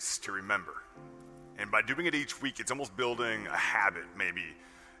chance to remember. And by doing it each week, it's almost building a habit maybe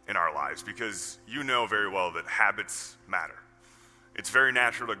in our lives, because you know very well that habits matter. It's very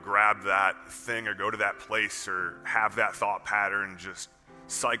natural to grab that thing or go to that place or have that thought pattern just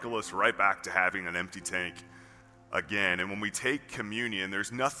cycle us right back to having an empty tank again. And when we take communion,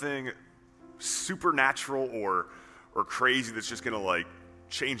 there's nothing supernatural or crazy that's just going to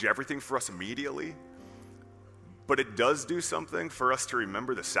change everything for us immediately. But it does do something for us to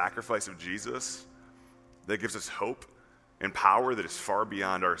remember the sacrifice of Jesus that gives us hope and power that is far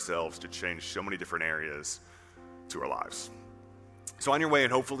beyond ourselves to change so many different areas to our lives. So on your way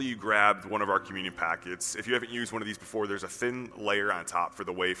in, hopefully you grabbed one of our communion packets. If you haven't used one of these before, there's a thin layer on top for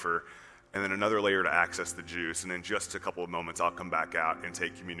the wafer, and then another layer to access the juice. And in just a couple of moments, I'll come back out and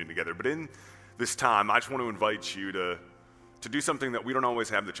take communion together. But in this time, I just want to invite you to do something that we don't always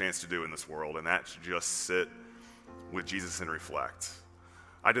have the chance to do in this world, and that's just sit with Jesus and reflect.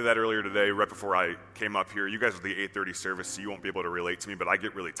 I did that earlier today, right before I came up here. You guys are the 8:30 service, so you won't be able to relate to me, but I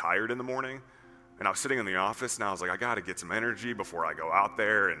get really tired in the morning. And I was sitting in the office, and I was like, I got to get some energy before I go out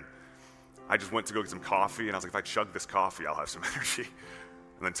there. And I just went to go get some coffee, and I was like, if I chug this coffee, I'll have some energy.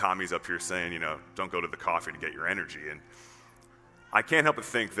 And then Tommy's up here saying, don't go to the coffee to get your energy. And I can't help but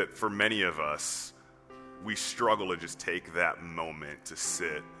think that for many of us, we struggle to just take that moment to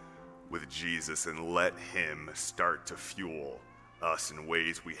sit with Jesus and let him start to fuel us in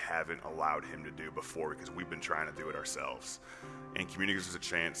ways we haven't allowed him to do before, because we've been trying to do it ourselves. And community gives us a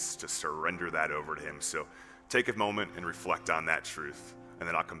chance to surrender that over to him. So take a moment and reflect on that truth, and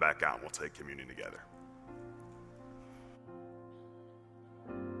then I'll come back out and we'll take communion together.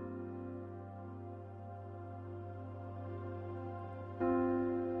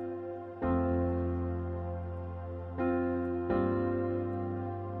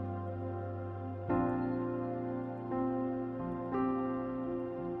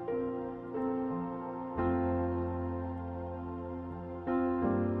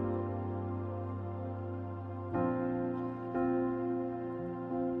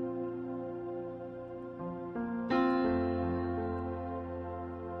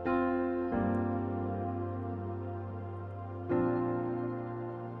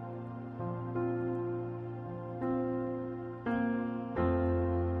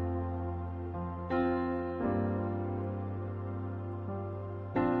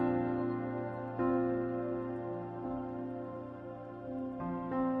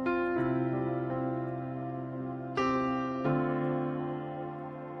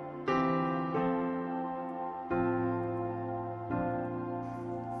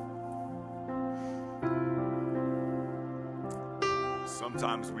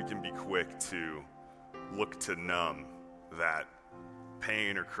 Sometimes we can be quick to look to numb that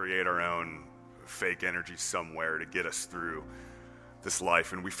pain or create our own fake energy somewhere to get us through this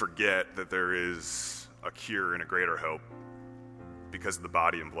life, and we forget that there is a cure and a greater hope because of the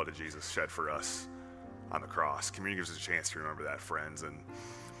body and blood of Jesus shed for us on the cross. Communion gives us a chance to remember that, friends, and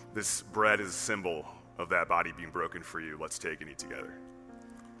this bread is a symbol of that body being broken for you. Let's take and eat together.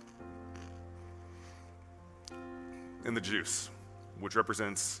 And the juice, which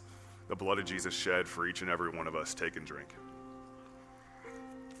represents the blood of Jesus shed for each and every one of us, take and drink.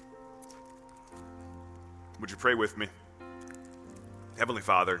 Would you pray with me? Heavenly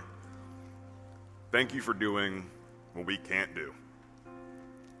Father, thank you for doing what we can't do,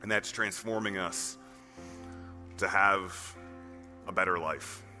 and that's transforming us to have a better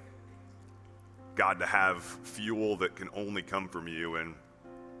life. God, to have fuel that can only come from you, and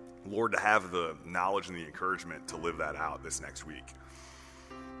Lord, to have the knowledge and the encouragement to live that out this next week.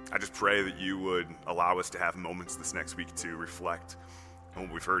 I just pray that you would allow us to have moments this next week to reflect on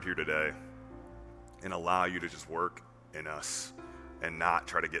what we've heard here today and allow you to just work in us and not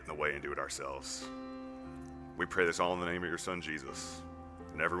try to get in the way and do it ourselves. We pray this all in the name of your son, Jesus.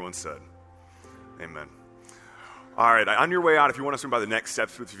 And everyone said, amen. All right, on your way out, if you want to swing by the next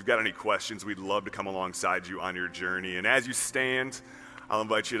steps, if you've got any questions, we'd love to come alongside you on your journey. And as you stand, I'll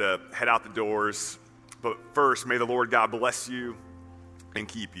invite you to head out the doors. But first, may the Lord God bless you and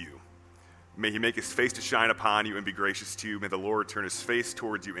keep you. May he make his face to shine upon you and be gracious to you. May the Lord turn his face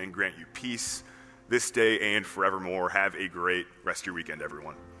towards you and grant you peace this day and forevermore. Have a great rest of your weekend,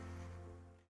 everyone.